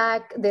came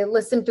back, they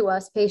listened to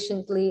us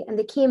patiently, and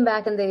they came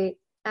back and they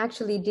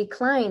actually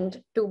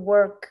declined to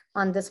work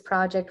on this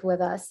project with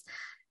us,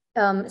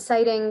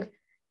 citing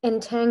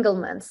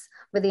entanglements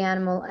with the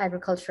animal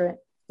agriculture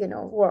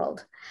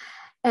world.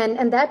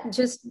 And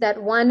that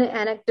one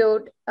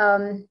anecdote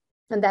and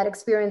that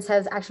experience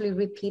has actually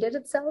repeated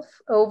itself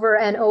over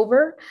and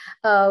over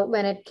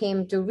when it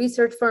came to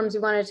research firms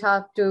we wanted to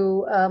talk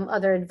to,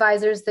 other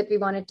advisors that we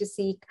wanted to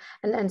seek,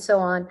 and so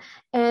on.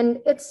 And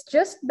it's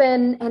just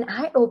been an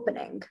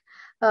eye-opening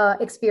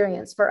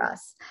experience for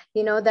us,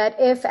 that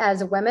if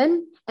as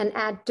women, and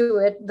add to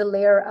it the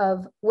layer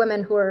of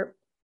women who are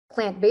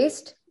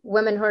plant-based,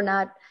 women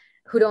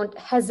who don't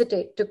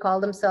hesitate to call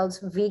themselves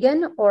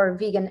vegan or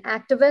vegan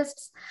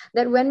activists,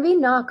 that when we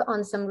knock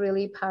on some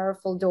really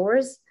powerful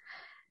doors,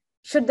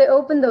 should they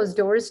open those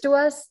doors to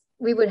us,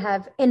 we would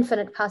have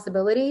infinite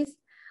possibilities,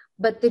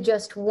 but they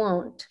just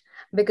won't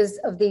because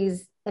of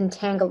these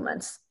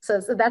entanglements.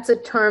 So that's a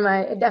term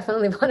I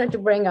definitely wanted to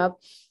bring up,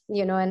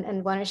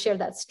 and want to share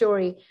that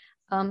story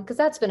because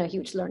that's been a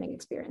huge learning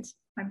experience.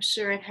 I'm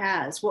sure it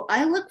has. Well,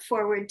 I look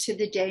forward to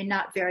the day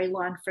not very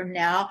long from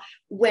now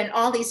when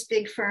all these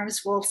big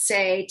firms will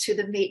say to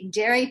the meat and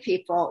dairy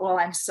people, well,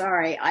 I'm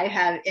sorry, I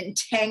have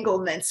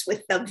entanglements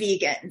with the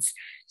vegans.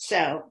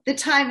 So the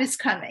time is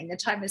coming. The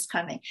time is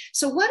coming.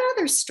 So what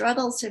other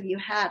struggles have you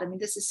had? I mean,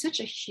 this is such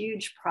a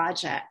huge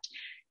project.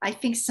 I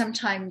think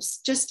sometimes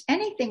just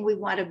anything we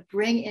want to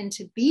bring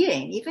into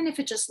being, even if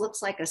it just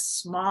looks like a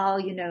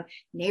small,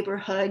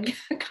 neighborhood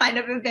kind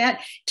of event,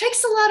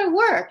 takes a lot of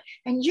work.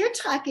 And you're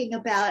talking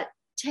about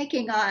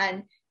taking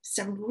on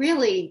some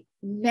really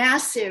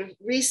massive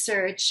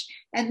research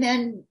and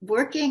then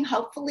working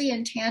hopefully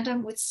in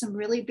tandem with some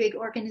really big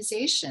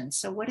organizations.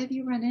 So what have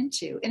you run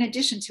into in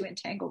addition to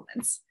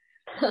entanglements?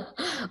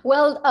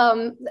 Well,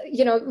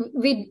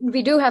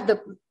 we do have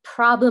the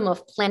problem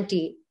of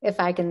plenty, if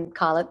I can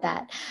call it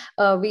that.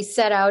 We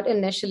set out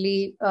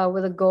initially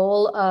with a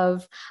goal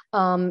of,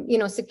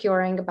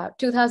 securing about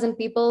 2,000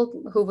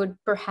 people who would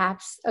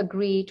perhaps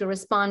agree to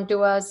respond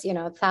to us,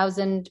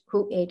 1,000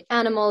 who ate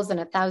animals and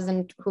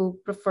 1,000 who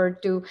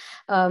preferred to,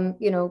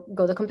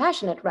 go the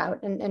compassionate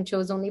route and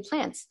chose only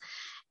plants.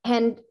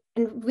 And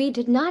we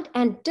did not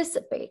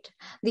anticipate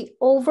the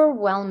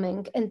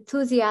overwhelming,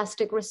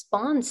 enthusiastic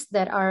response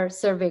that our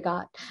survey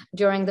got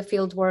during the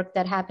field work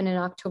that happened in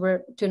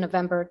October to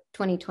November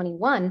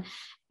 2021.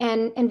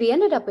 And we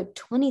ended up with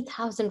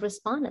 20,000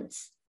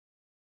 respondents.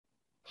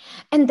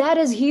 And that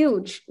is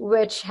huge,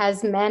 which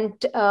has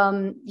meant,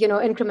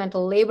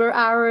 incremental labor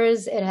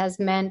hours. It has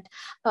meant,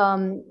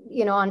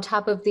 on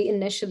top of the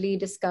initially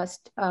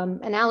discussed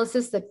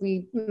analysis that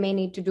we may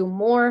need to do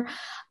more.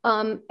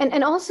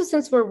 And also,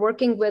 since we're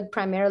working with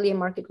primarily a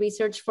market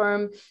research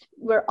firm,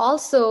 we're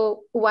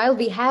also, while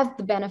we have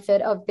the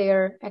benefit of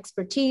their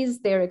expertise,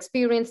 their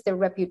experience, their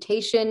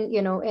reputation,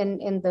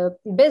 in the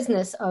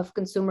business of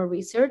consumer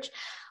research,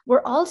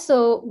 we're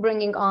also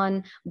bringing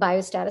on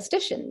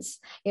biostatisticians,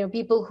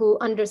 people who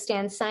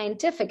understand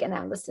scientific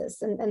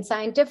analysis and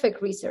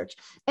scientific research.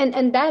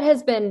 And that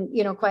has been,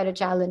 quite a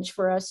challenge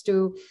for us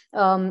to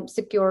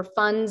secure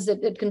funds.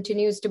 It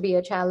continues to be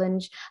a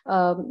challenge,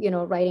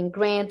 writing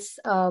grants.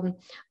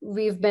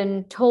 We've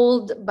been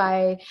told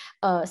by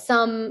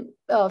some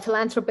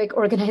philanthropic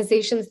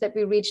organizations that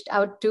we reached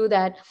out to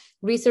that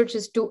research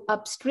is too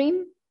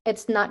upstream.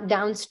 It's not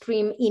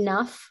downstream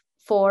enough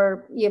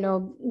for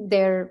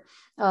their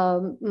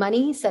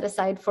money set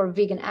aside for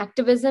vegan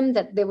activism,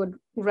 that they would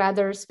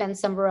rather spend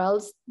somewhere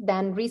else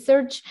than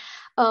research.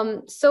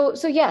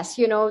 So yes,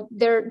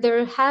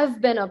 there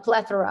have been a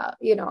plethora,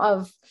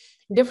 of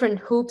different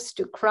hoops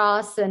to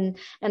cross, and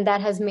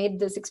that has made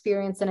this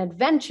experience an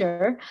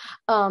adventure.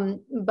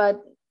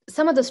 But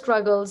some of the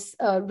struggles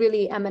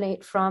really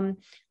emanate from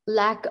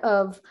lack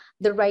of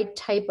the right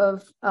type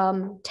of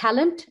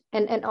talent,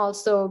 and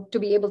also to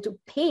be able to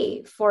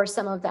pay for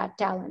some of that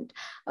talent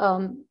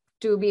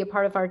to be a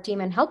part of our team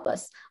and help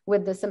us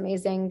with this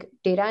amazing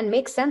data and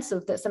make sense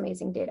of this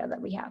amazing data that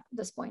we have at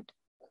this point.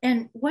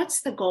 And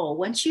what's the goal?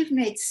 Once you've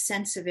made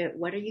sense of it,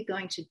 what are you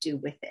going to do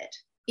with it?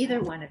 Either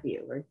one of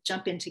you, or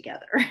jump in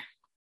together.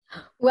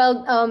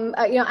 Well,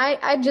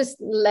 I just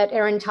let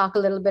Erin talk a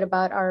little bit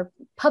about our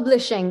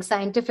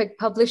scientific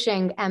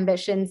publishing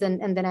ambitions,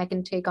 and then I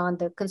can take on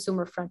the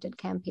consumer-fronted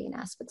campaign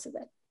aspects of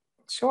it.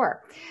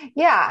 Sure.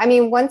 Yeah. I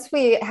mean, once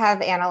we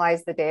have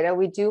analyzed the data,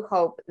 we do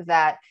hope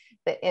that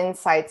the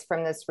insights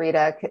from this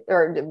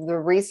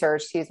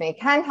research,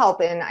 can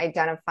help in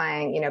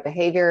identifying,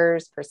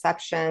 behaviors,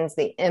 perceptions,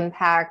 the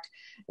impact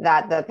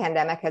that the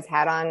pandemic has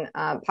had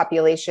on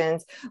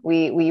populations.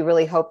 We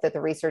really hope that the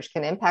research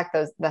can impact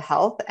the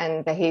health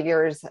and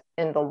behaviors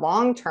in the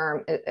long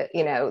term,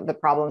 the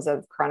problems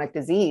of chronic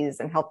disease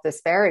and health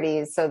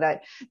disparities, so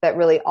that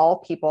really all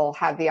people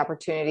have the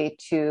opportunity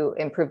to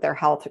improve their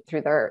health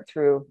through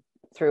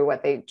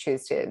what they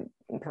choose to,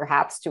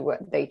 perhaps to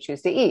what they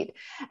choose to eat.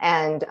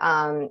 And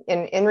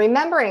in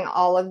remembering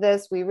all of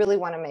this, we really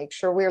want to make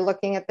sure we're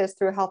looking at this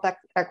through a health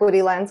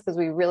equity lens, because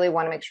we really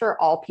want to make sure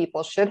all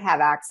people should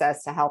have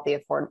access to healthy,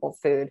 affordable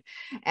food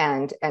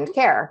and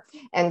care.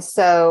 And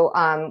so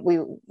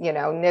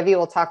Nivi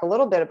will talk a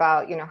little bit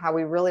about, how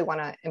we really want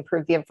to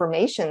improve the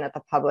information that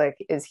the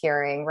public is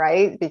hearing,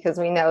 right? Because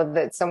we know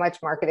that so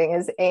much marketing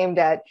is aimed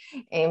at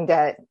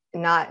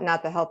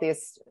not the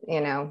healthiest,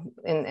 in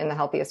the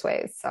healthiest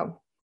ways. So.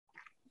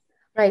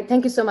 Right.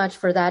 Thank you so much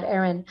for that,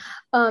 Erin.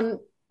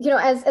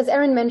 As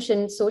Erin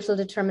mentioned, social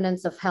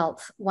determinants of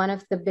health, one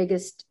of the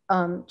biggest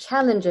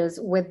challenges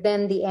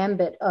within the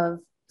ambit of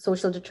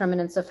social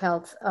determinants of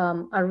health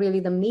are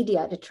really the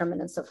media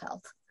determinants of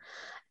health.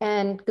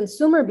 And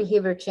consumer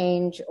behavior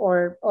change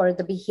or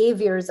the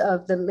behaviors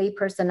of the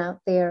layperson out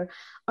there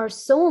are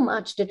so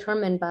much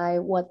determined by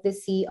what they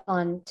see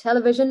on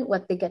television,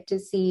 what they get to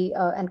see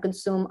and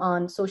consume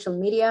on social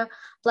media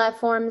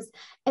platforms.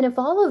 And if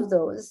all of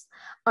those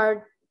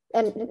are,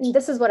 and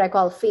this is what I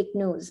call fake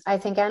news. I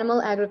think animal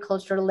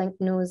agriculture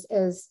linked news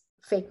is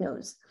fake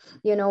news.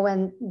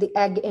 When the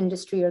egg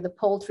industry or the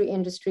poultry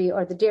industry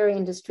or the dairy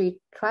industry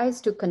tries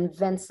to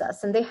convince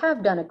us, and they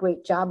have done a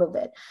great job of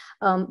it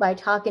by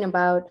talking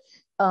about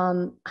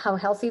how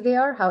healthy they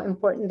are, how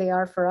important they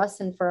are for us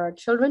and for our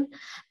children.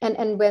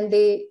 And when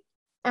they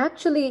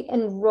actually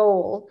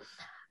enroll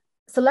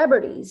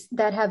celebrities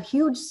that have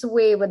huge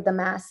sway with the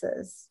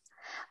masses,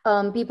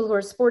 people who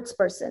are sports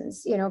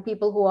persons,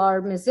 people who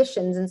are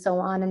musicians and so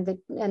on,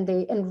 and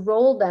they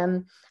enroll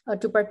them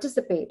to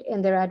participate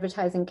in their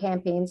advertising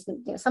campaigns,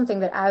 something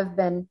that I've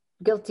been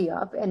guilty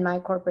of in my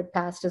corporate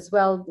past as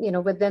well,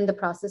 within the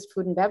processed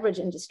food and beverage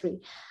industry.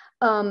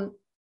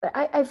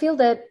 I feel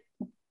that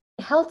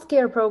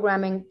healthcare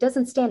programming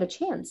doesn't stand a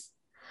chance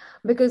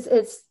because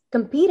it's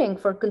competing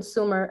for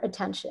consumer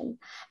attention.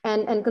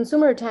 And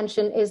consumer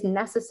attention is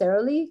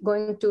necessarily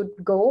going to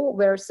go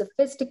where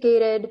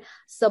sophisticated,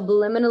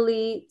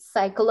 subliminally,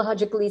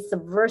 psychologically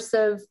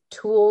subversive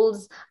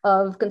tools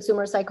of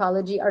consumer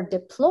psychology are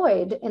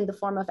deployed in the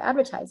form of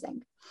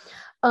advertising.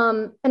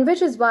 And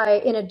which is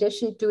why, in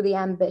addition to the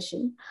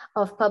ambition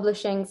of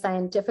publishing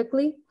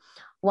scientifically,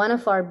 one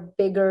of our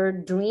bigger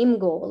dream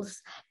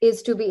goals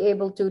is to be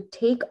able to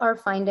take our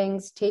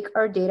findings, take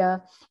our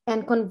data,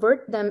 and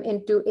convert them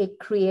into a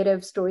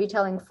creative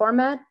storytelling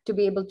format, to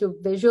be able to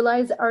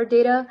visualize our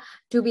data,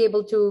 to be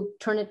able to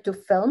turn it to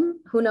film,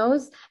 who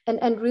knows,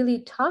 and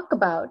really talk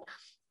about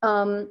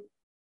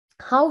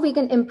how we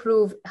can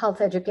improve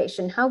health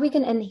education, how we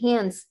can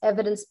enhance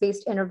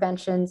evidence-based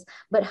interventions,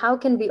 but how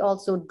can we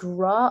also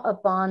draw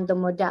upon the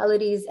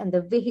modalities and the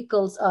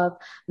vehicles of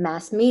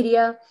mass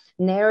media,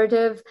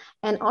 narrative,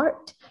 and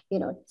art,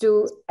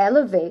 to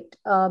elevate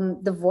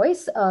the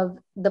voice of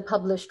the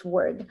published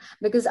word.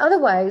 Because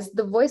otherwise,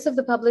 the voice of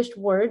the published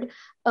word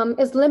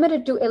is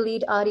limited to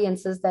elite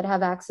audiences that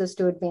have access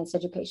to advanced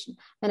education,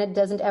 and it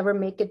doesn't ever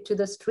make it to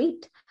the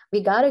street. We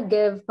got to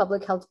give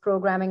public health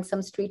programming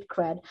some street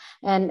cred.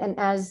 And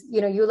as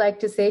you like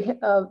to say,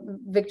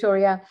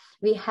 Victoria,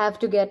 we have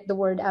to get the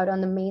word out on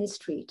the main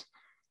street,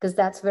 because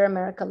that's where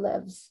America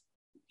lives.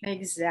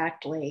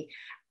 Exactly.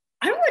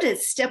 I want to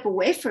step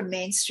away from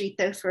Main Street,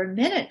 though, for a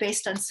minute,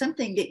 based on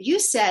something that you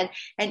said,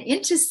 and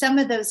into some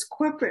of those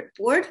corporate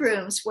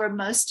boardrooms where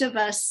most of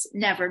us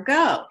never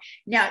go.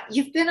 Now,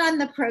 you've been on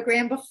the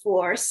program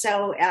before,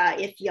 so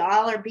if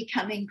y'all are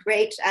becoming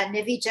great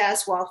Nivi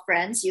Jaswal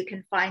friends, you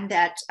can find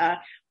that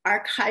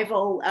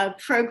archival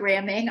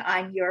programming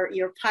on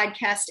your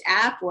podcast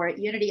app or at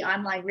Unity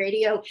Online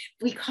Radio.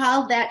 We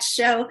call that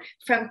show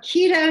From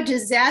Keto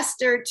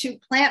Disaster to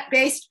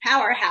Plant-Based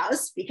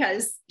Powerhouse,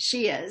 because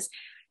she is.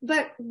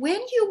 But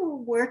when you were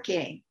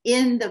working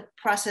in the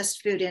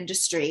processed food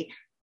industry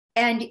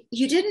and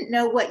you didn't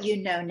know what you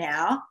know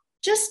now,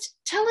 just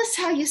tell us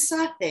how you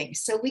saw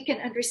things so we can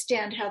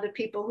understand how the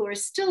people who are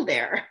still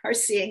there are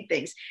seeing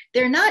things.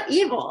 They're not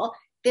evil,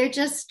 they're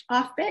just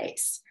off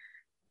base.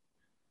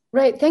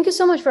 Right. Thank you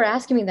so much for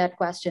asking me that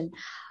question.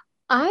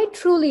 I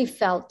truly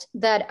felt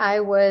that I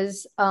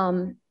was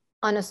on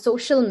a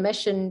social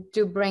mission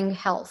to bring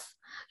health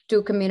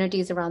to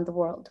communities around the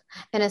world,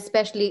 and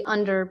especially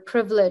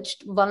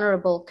underprivileged,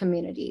 vulnerable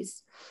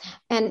communities.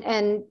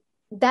 And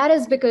that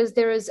is because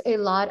there is a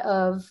lot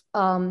of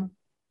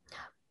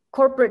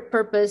corporate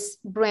purpose,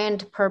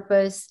 brand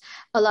purpose,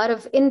 a lot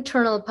of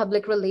internal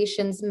public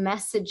relations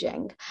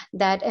messaging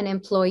that an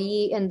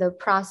employee in the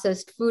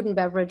processed food and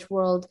beverage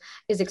world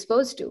is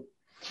exposed to.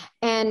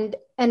 And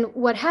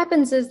what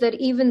happens is that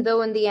even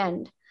though in the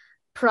end,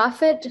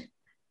 profit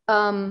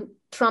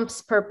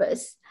trumps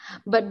purpose,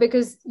 but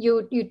because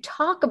you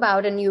talk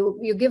about and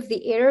you give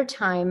the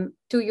airtime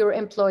to your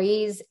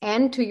employees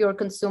and to your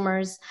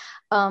consumers,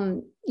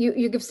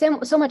 you give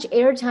so much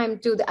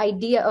airtime to the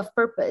idea of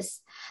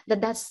purpose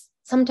that's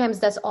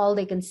sometimes all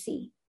they can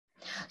see.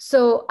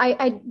 So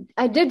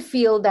I did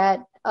feel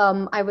that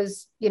I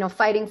was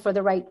fighting for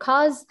the right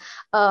cause.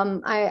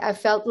 I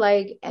felt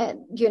like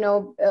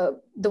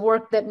the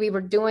work that we were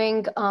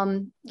doing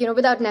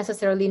without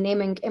necessarily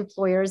naming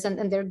employers,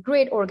 and they're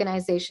great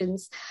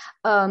organizations,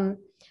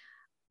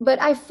 but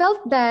I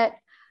felt that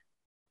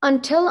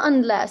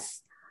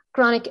unless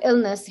chronic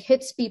illness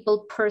hits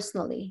people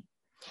personally,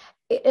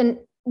 and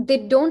they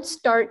don't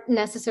start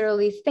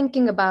necessarily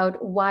thinking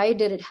about why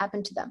did it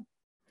happen to them.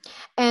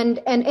 And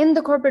in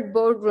the corporate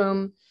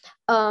boardroom,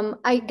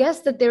 I guess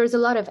that there is a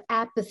lot of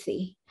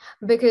apathy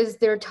because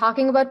they're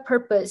talking about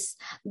purpose.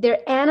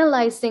 They're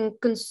analyzing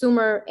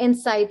consumer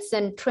insights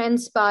and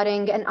trend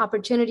spotting and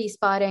opportunity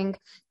spotting,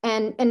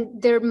 and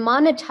they're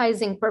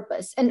monetizing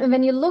purpose. And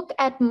when you look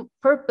at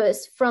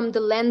purpose from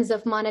the lens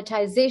of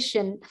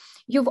monetization,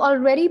 you've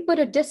already put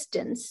a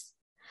distance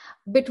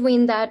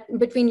between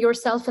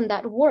yourself and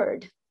that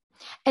word.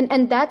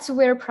 And that's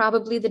where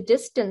probably the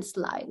distance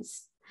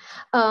lies.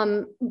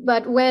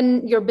 But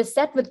when you're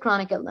beset with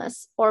chronic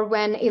illness, or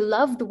when a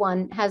loved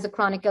one has a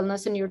chronic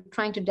illness and you're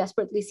trying to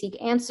desperately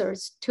seek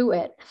answers to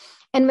it,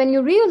 and when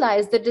you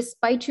realize that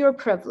despite your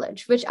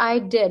privilege, which I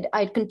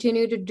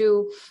continue to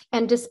do,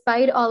 and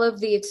despite all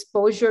of the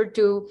exposure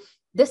to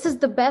this is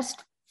the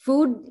best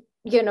food,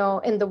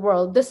 in the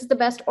world, this is the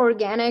best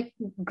organic,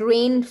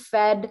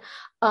 grain-fed,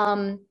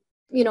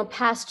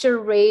 pasture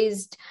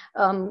raised,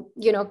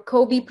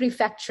 Kobe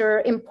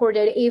Prefecture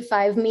imported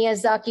A5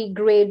 Miyazaki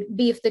grade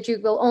beef that you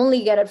will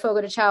only get at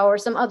Fogo de Chao or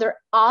some other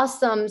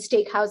awesome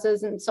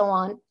steakhouses and so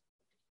on.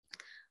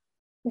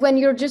 When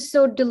you're just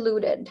so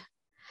deluded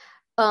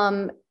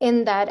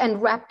in that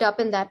and wrapped up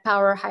in that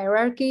power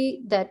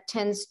hierarchy that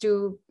tends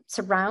to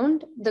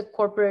surround the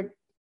corporate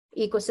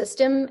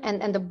ecosystem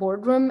and the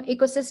boardroom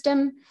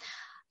ecosystem,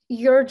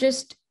 you're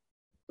just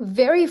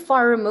very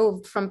far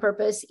removed from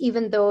purpose,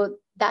 even though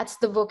that's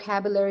the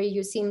vocabulary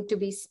you seem to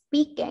be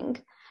speaking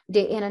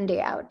day in and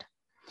day out.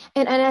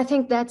 And I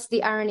think that's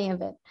the irony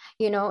of it,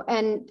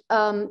 and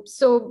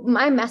so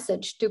my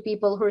message to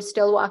people who are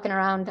still walking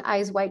around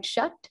eyes wide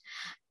shut,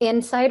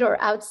 inside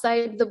or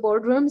outside the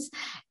boardrooms,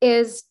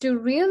 is to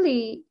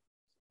really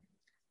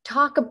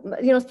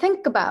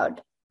think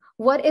about,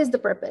 what is the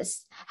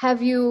purpose?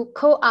 Have you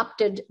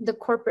co-opted the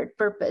corporate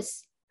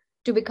purpose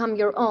to become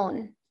your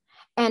own?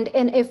 And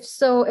if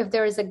so, if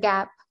there is a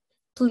gap,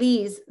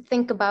 please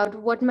think about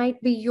what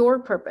might be your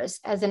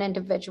purpose as an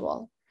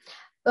individual,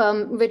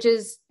 which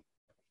is,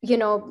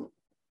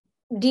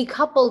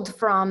 decoupled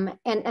from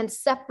and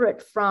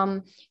separate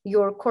from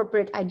your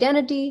corporate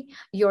identity,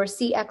 your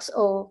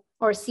CXO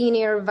or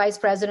senior vice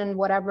president,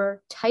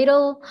 whatever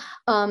title,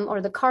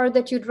 or the car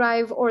that you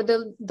drive, or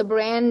the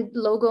brand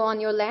logo on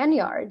your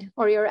lanyard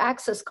or your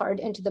access card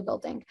into the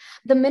building.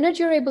 The minute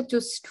you're able to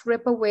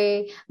strip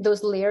away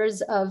those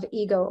layers of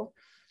ego,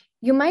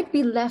 you might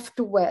be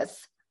left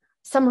with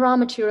some raw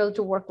material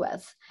to work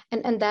with.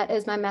 And that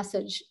is my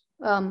message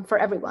for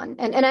everyone.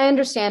 And I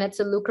understand it's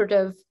a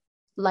lucrative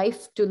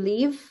life to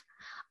leave,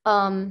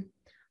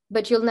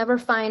 but you'll never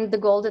find the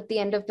gold at the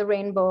end of the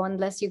rainbow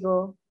unless you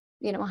go,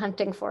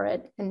 hunting for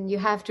it. And you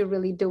have to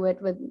really do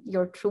it with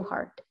your true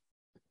heart.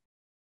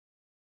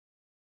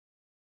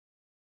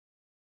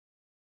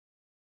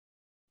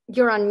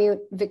 You're on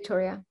mute,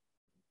 Victoria.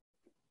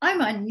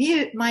 I'm on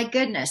mute. My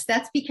goodness.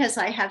 That's because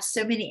I have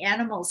so many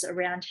animals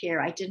around here.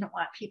 I didn't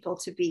want people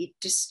to be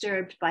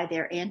disturbed by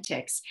their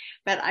antics.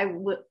 But I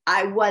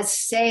was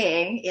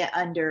saying,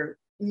 under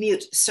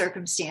mute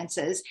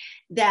circumstances,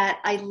 that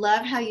I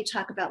love how you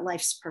talk about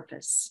life's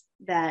purpose,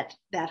 that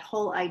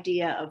whole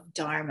idea of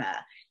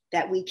dharma,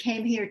 that we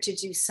came here to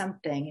do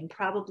something, and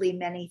probably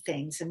many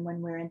things. And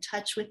when we're in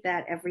touch with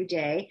that every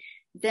day,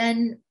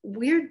 then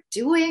we're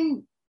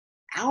doing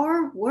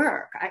our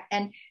work.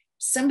 And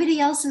somebody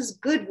else's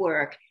good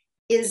work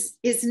is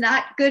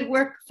not good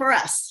work for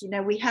us.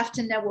 We have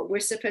to know what we're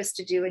supposed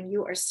to do, and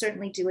you are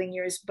certainly doing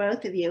yours,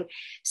 both of you.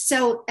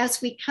 So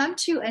as we come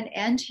to an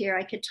end here,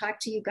 I could talk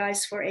to you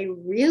guys for a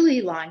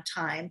really long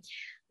time.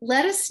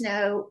 Let us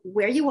know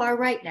where you are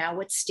right now.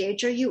 What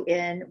stage are you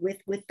in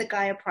with the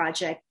Gaia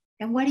project,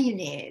 and what do you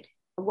need?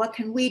 What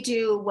can we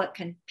do? What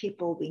can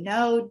people we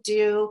know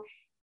do?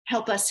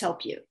 Help us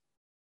help you.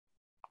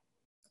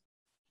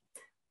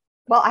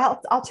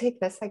 Well, I'll take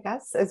this, I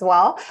guess, as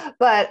well.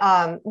 But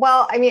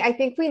I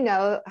think we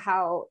know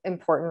how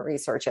important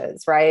research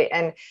is, right?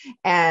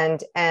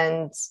 And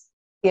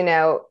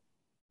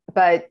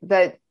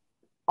but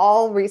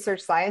all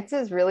research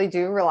sciences really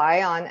do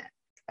rely on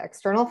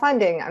external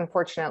funding,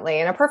 unfortunately.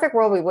 In a perfect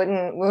world,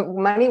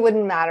 money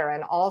wouldn't matter,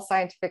 and all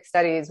scientific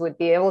studies would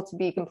be able to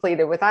be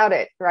completed without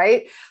it,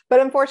 right? But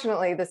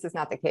unfortunately, this is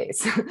not the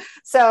case.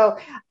 So,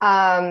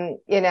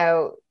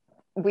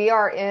 we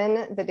are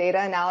in the data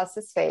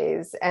analysis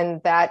phase,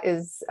 and that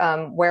is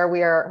where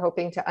we are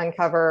hoping to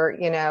uncover,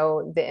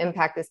 the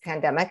impact this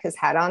pandemic has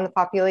had on the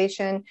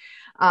population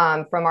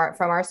from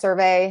our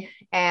survey,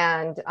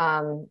 and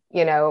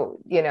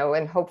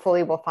and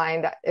hopefully we'll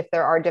find if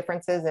there are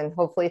differences, and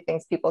hopefully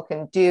things people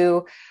can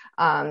do.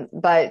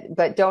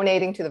 But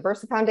donating to the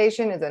Versa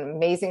Foundation is an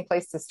amazing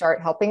place to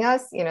start helping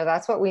us.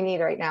 That's what we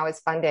need right now is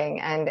funding,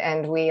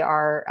 and we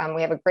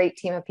have a great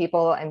team of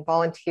people and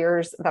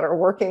volunteers that are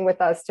working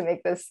with us to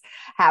make this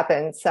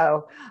happen.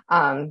 So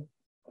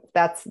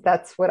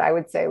that's what I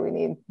would say we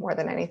need more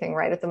than anything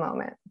right at the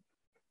moment.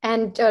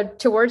 And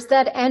towards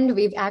that end,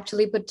 we've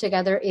actually put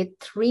together a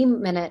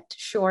 3-minute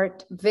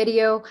short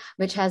video,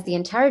 which has the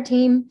entire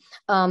team.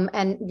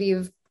 And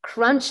we've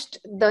crunched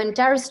the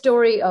entire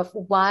story of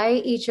why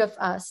each of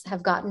us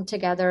have gotten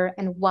together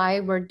and why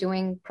we're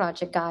doing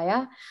Project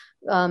Gaia.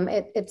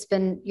 It's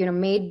been,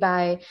 made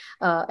by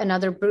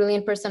another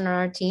brilliant person on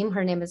our team.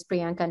 Her name is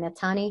Priyanka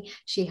Nathani.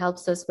 She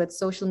helps us with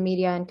social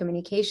media and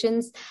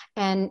communications,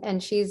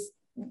 and she's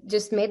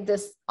just made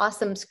this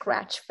awesome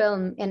scratch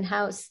film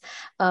in-house,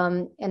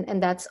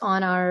 and that's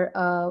on our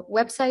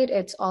website.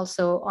 It's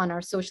also on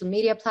our social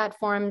media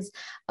platforms,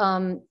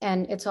 and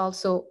it's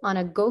also on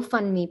a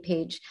GoFundMe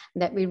page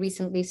that we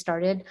recently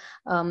started,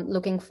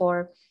 looking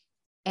for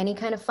any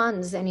kind of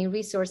funds, any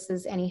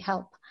resources, any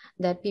help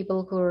that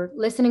people who are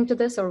listening to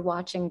this or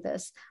watching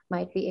this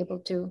might be able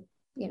to,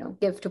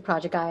 give to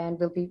Project Gaia, and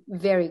we'll be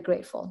very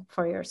grateful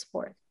for your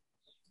support.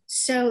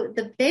 So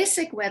the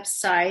basic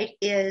website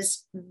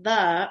is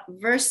the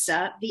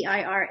Versa,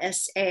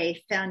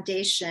 VIRSA,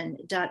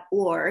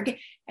 foundation.org.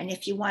 And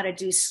if you want to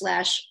do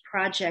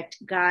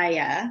 /Project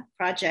Gaia,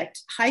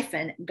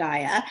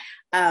 Project-Gaia,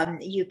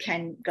 you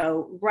can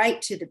go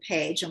right to the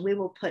page, and we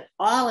will put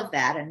all of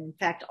that, and in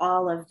fact,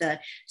 all of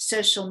the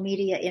social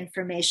media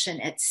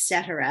information,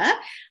 etc.,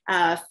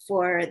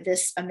 for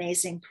this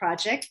amazing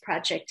project,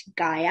 Project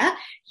Gaia.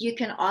 You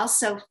can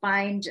also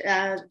find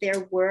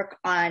their work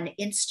on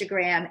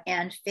Instagram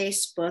and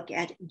Facebook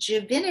at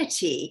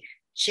JIVINITI,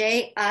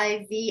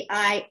 JIVINITI.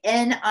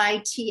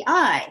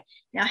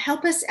 Now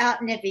help us out,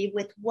 Nivi,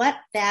 with what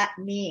that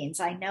means.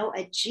 I know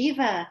a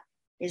jiva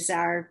is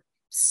our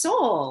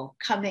soul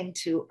coming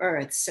to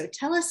earth. So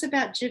tell us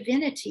about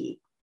JIVINITI.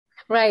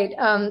 Right.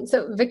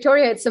 So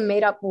Victoria, it's a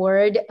made-up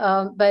word,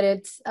 but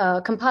it's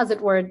a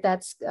composite word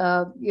that's,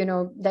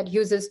 that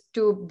uses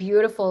two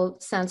beautiful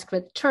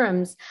Sanskrit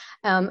terms,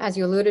 as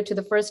you alluded to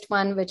the first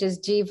one, which is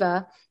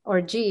jiva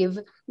or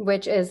jiv,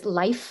 which is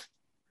life,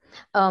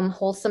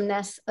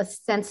 wholesomeness, a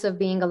sense of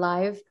being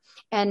alive.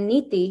 And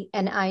niti,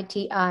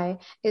 N-I-T-I,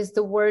 is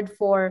the word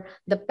for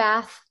the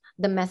path,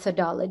 the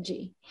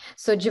methodology.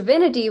 So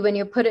JIVINITI, when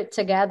you put it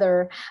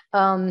together,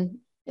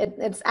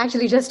 it's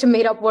actually just a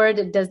made-up word.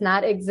 It does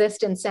not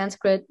exist in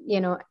Sanskrit,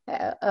 in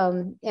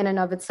and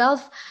of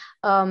itself.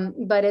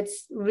 But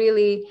it's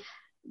really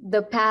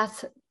the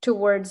path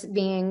towards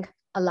being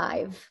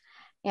alive.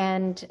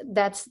 And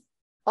that's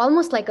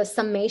almost like a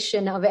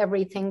summation of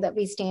everything that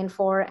we stand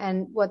for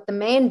and what the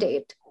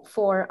mandate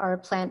for our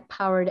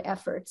plant-powered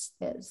efforts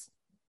is.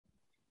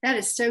 That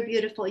is so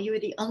beautiful. You are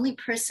the only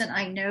person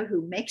I know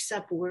who makes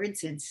up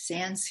words in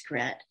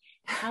Sanskrit.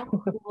 How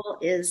cool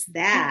is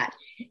that?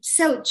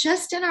 So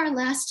just in our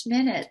last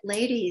minute,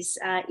 ladies,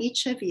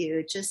 each of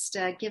you, just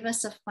give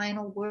us a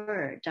final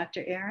word.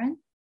 Dr. Erin?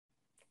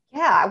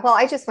 Yeah, well,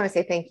 I just want to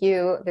say thank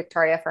you,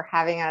 Victoria, for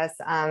having us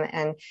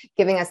and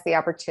giving us the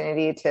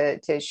opportunity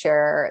to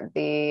share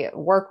the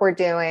work we're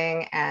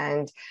doing,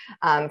 and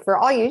for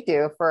all you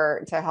do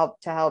to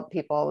help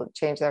people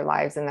change their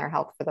lives and their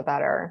health for the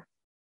better.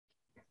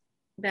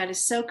 That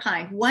is so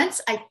kind. Once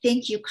I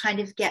think you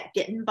kind of get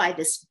bitten by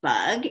this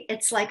bug,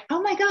 it's like,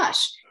 oh my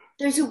gosh,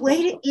 there's a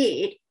way to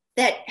eat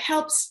that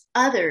helps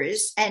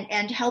others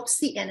and helps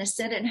the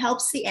innocent and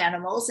helps the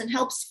animals and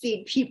helps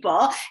feed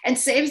people and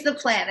saves the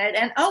planet.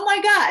 And oh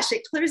my gosh,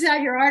 it clears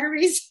out your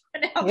arteries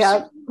and helps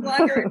you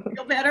longer and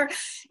feel better.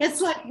 It's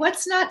like,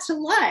 what's not to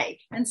like?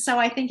 And so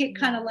I think it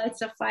kind of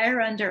lights a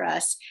fire under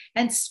us.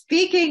 And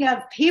speaking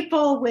of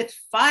people with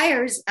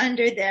fires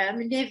under them,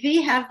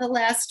 Nivi, have the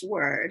last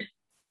word.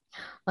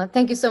 Well,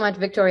 thank you so much,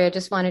 Victoria. I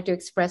just wanted to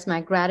express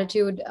my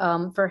gratitude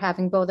for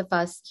having both of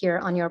us here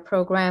on your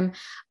program.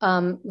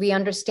 We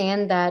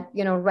understand that,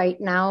 right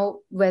now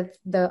with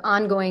the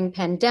ongoing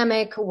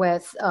pandemic,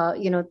 with,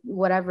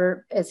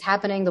 whatever is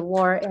happening, the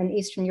war in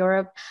Eastern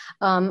Europe,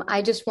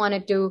 I just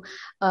wanted to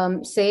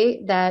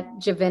say that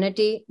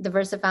JIVINITI, the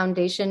Versa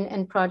Foundation,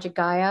 and Project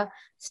Gaia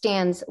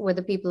stands with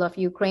the people of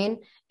Ukraine,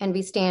 and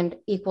we stand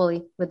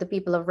equally with the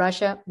people of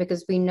Russia,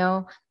 because we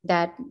know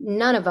that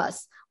none of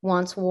us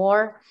wants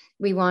war.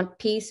 We want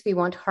peace. We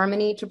want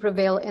harmony to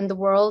prevail in the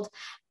world.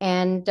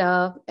 And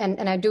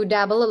I do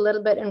dabble a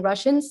little bit in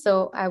Russian,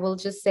 so I will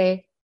just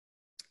say,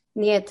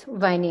 Niet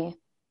vayne.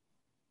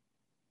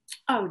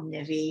 Oh,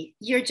 Nivi,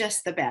 you're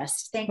just the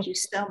best. Thank you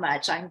so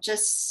much. I'm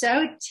just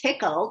so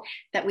tickled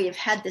that we have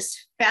had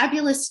this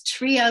fabulous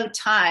trio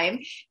time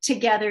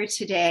together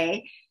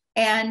today.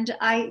 And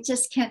I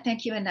just can't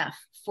thank you enough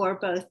for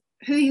both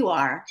who you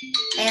are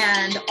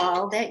and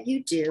all that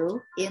you do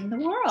in the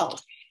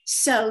world.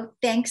 So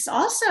thanks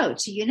also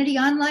to Unity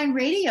Online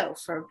Radio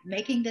for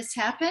making this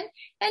happen,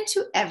 and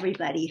to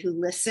everybody who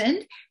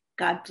listened.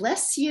 God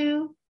bless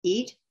you.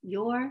 Eat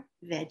your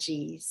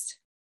veggies.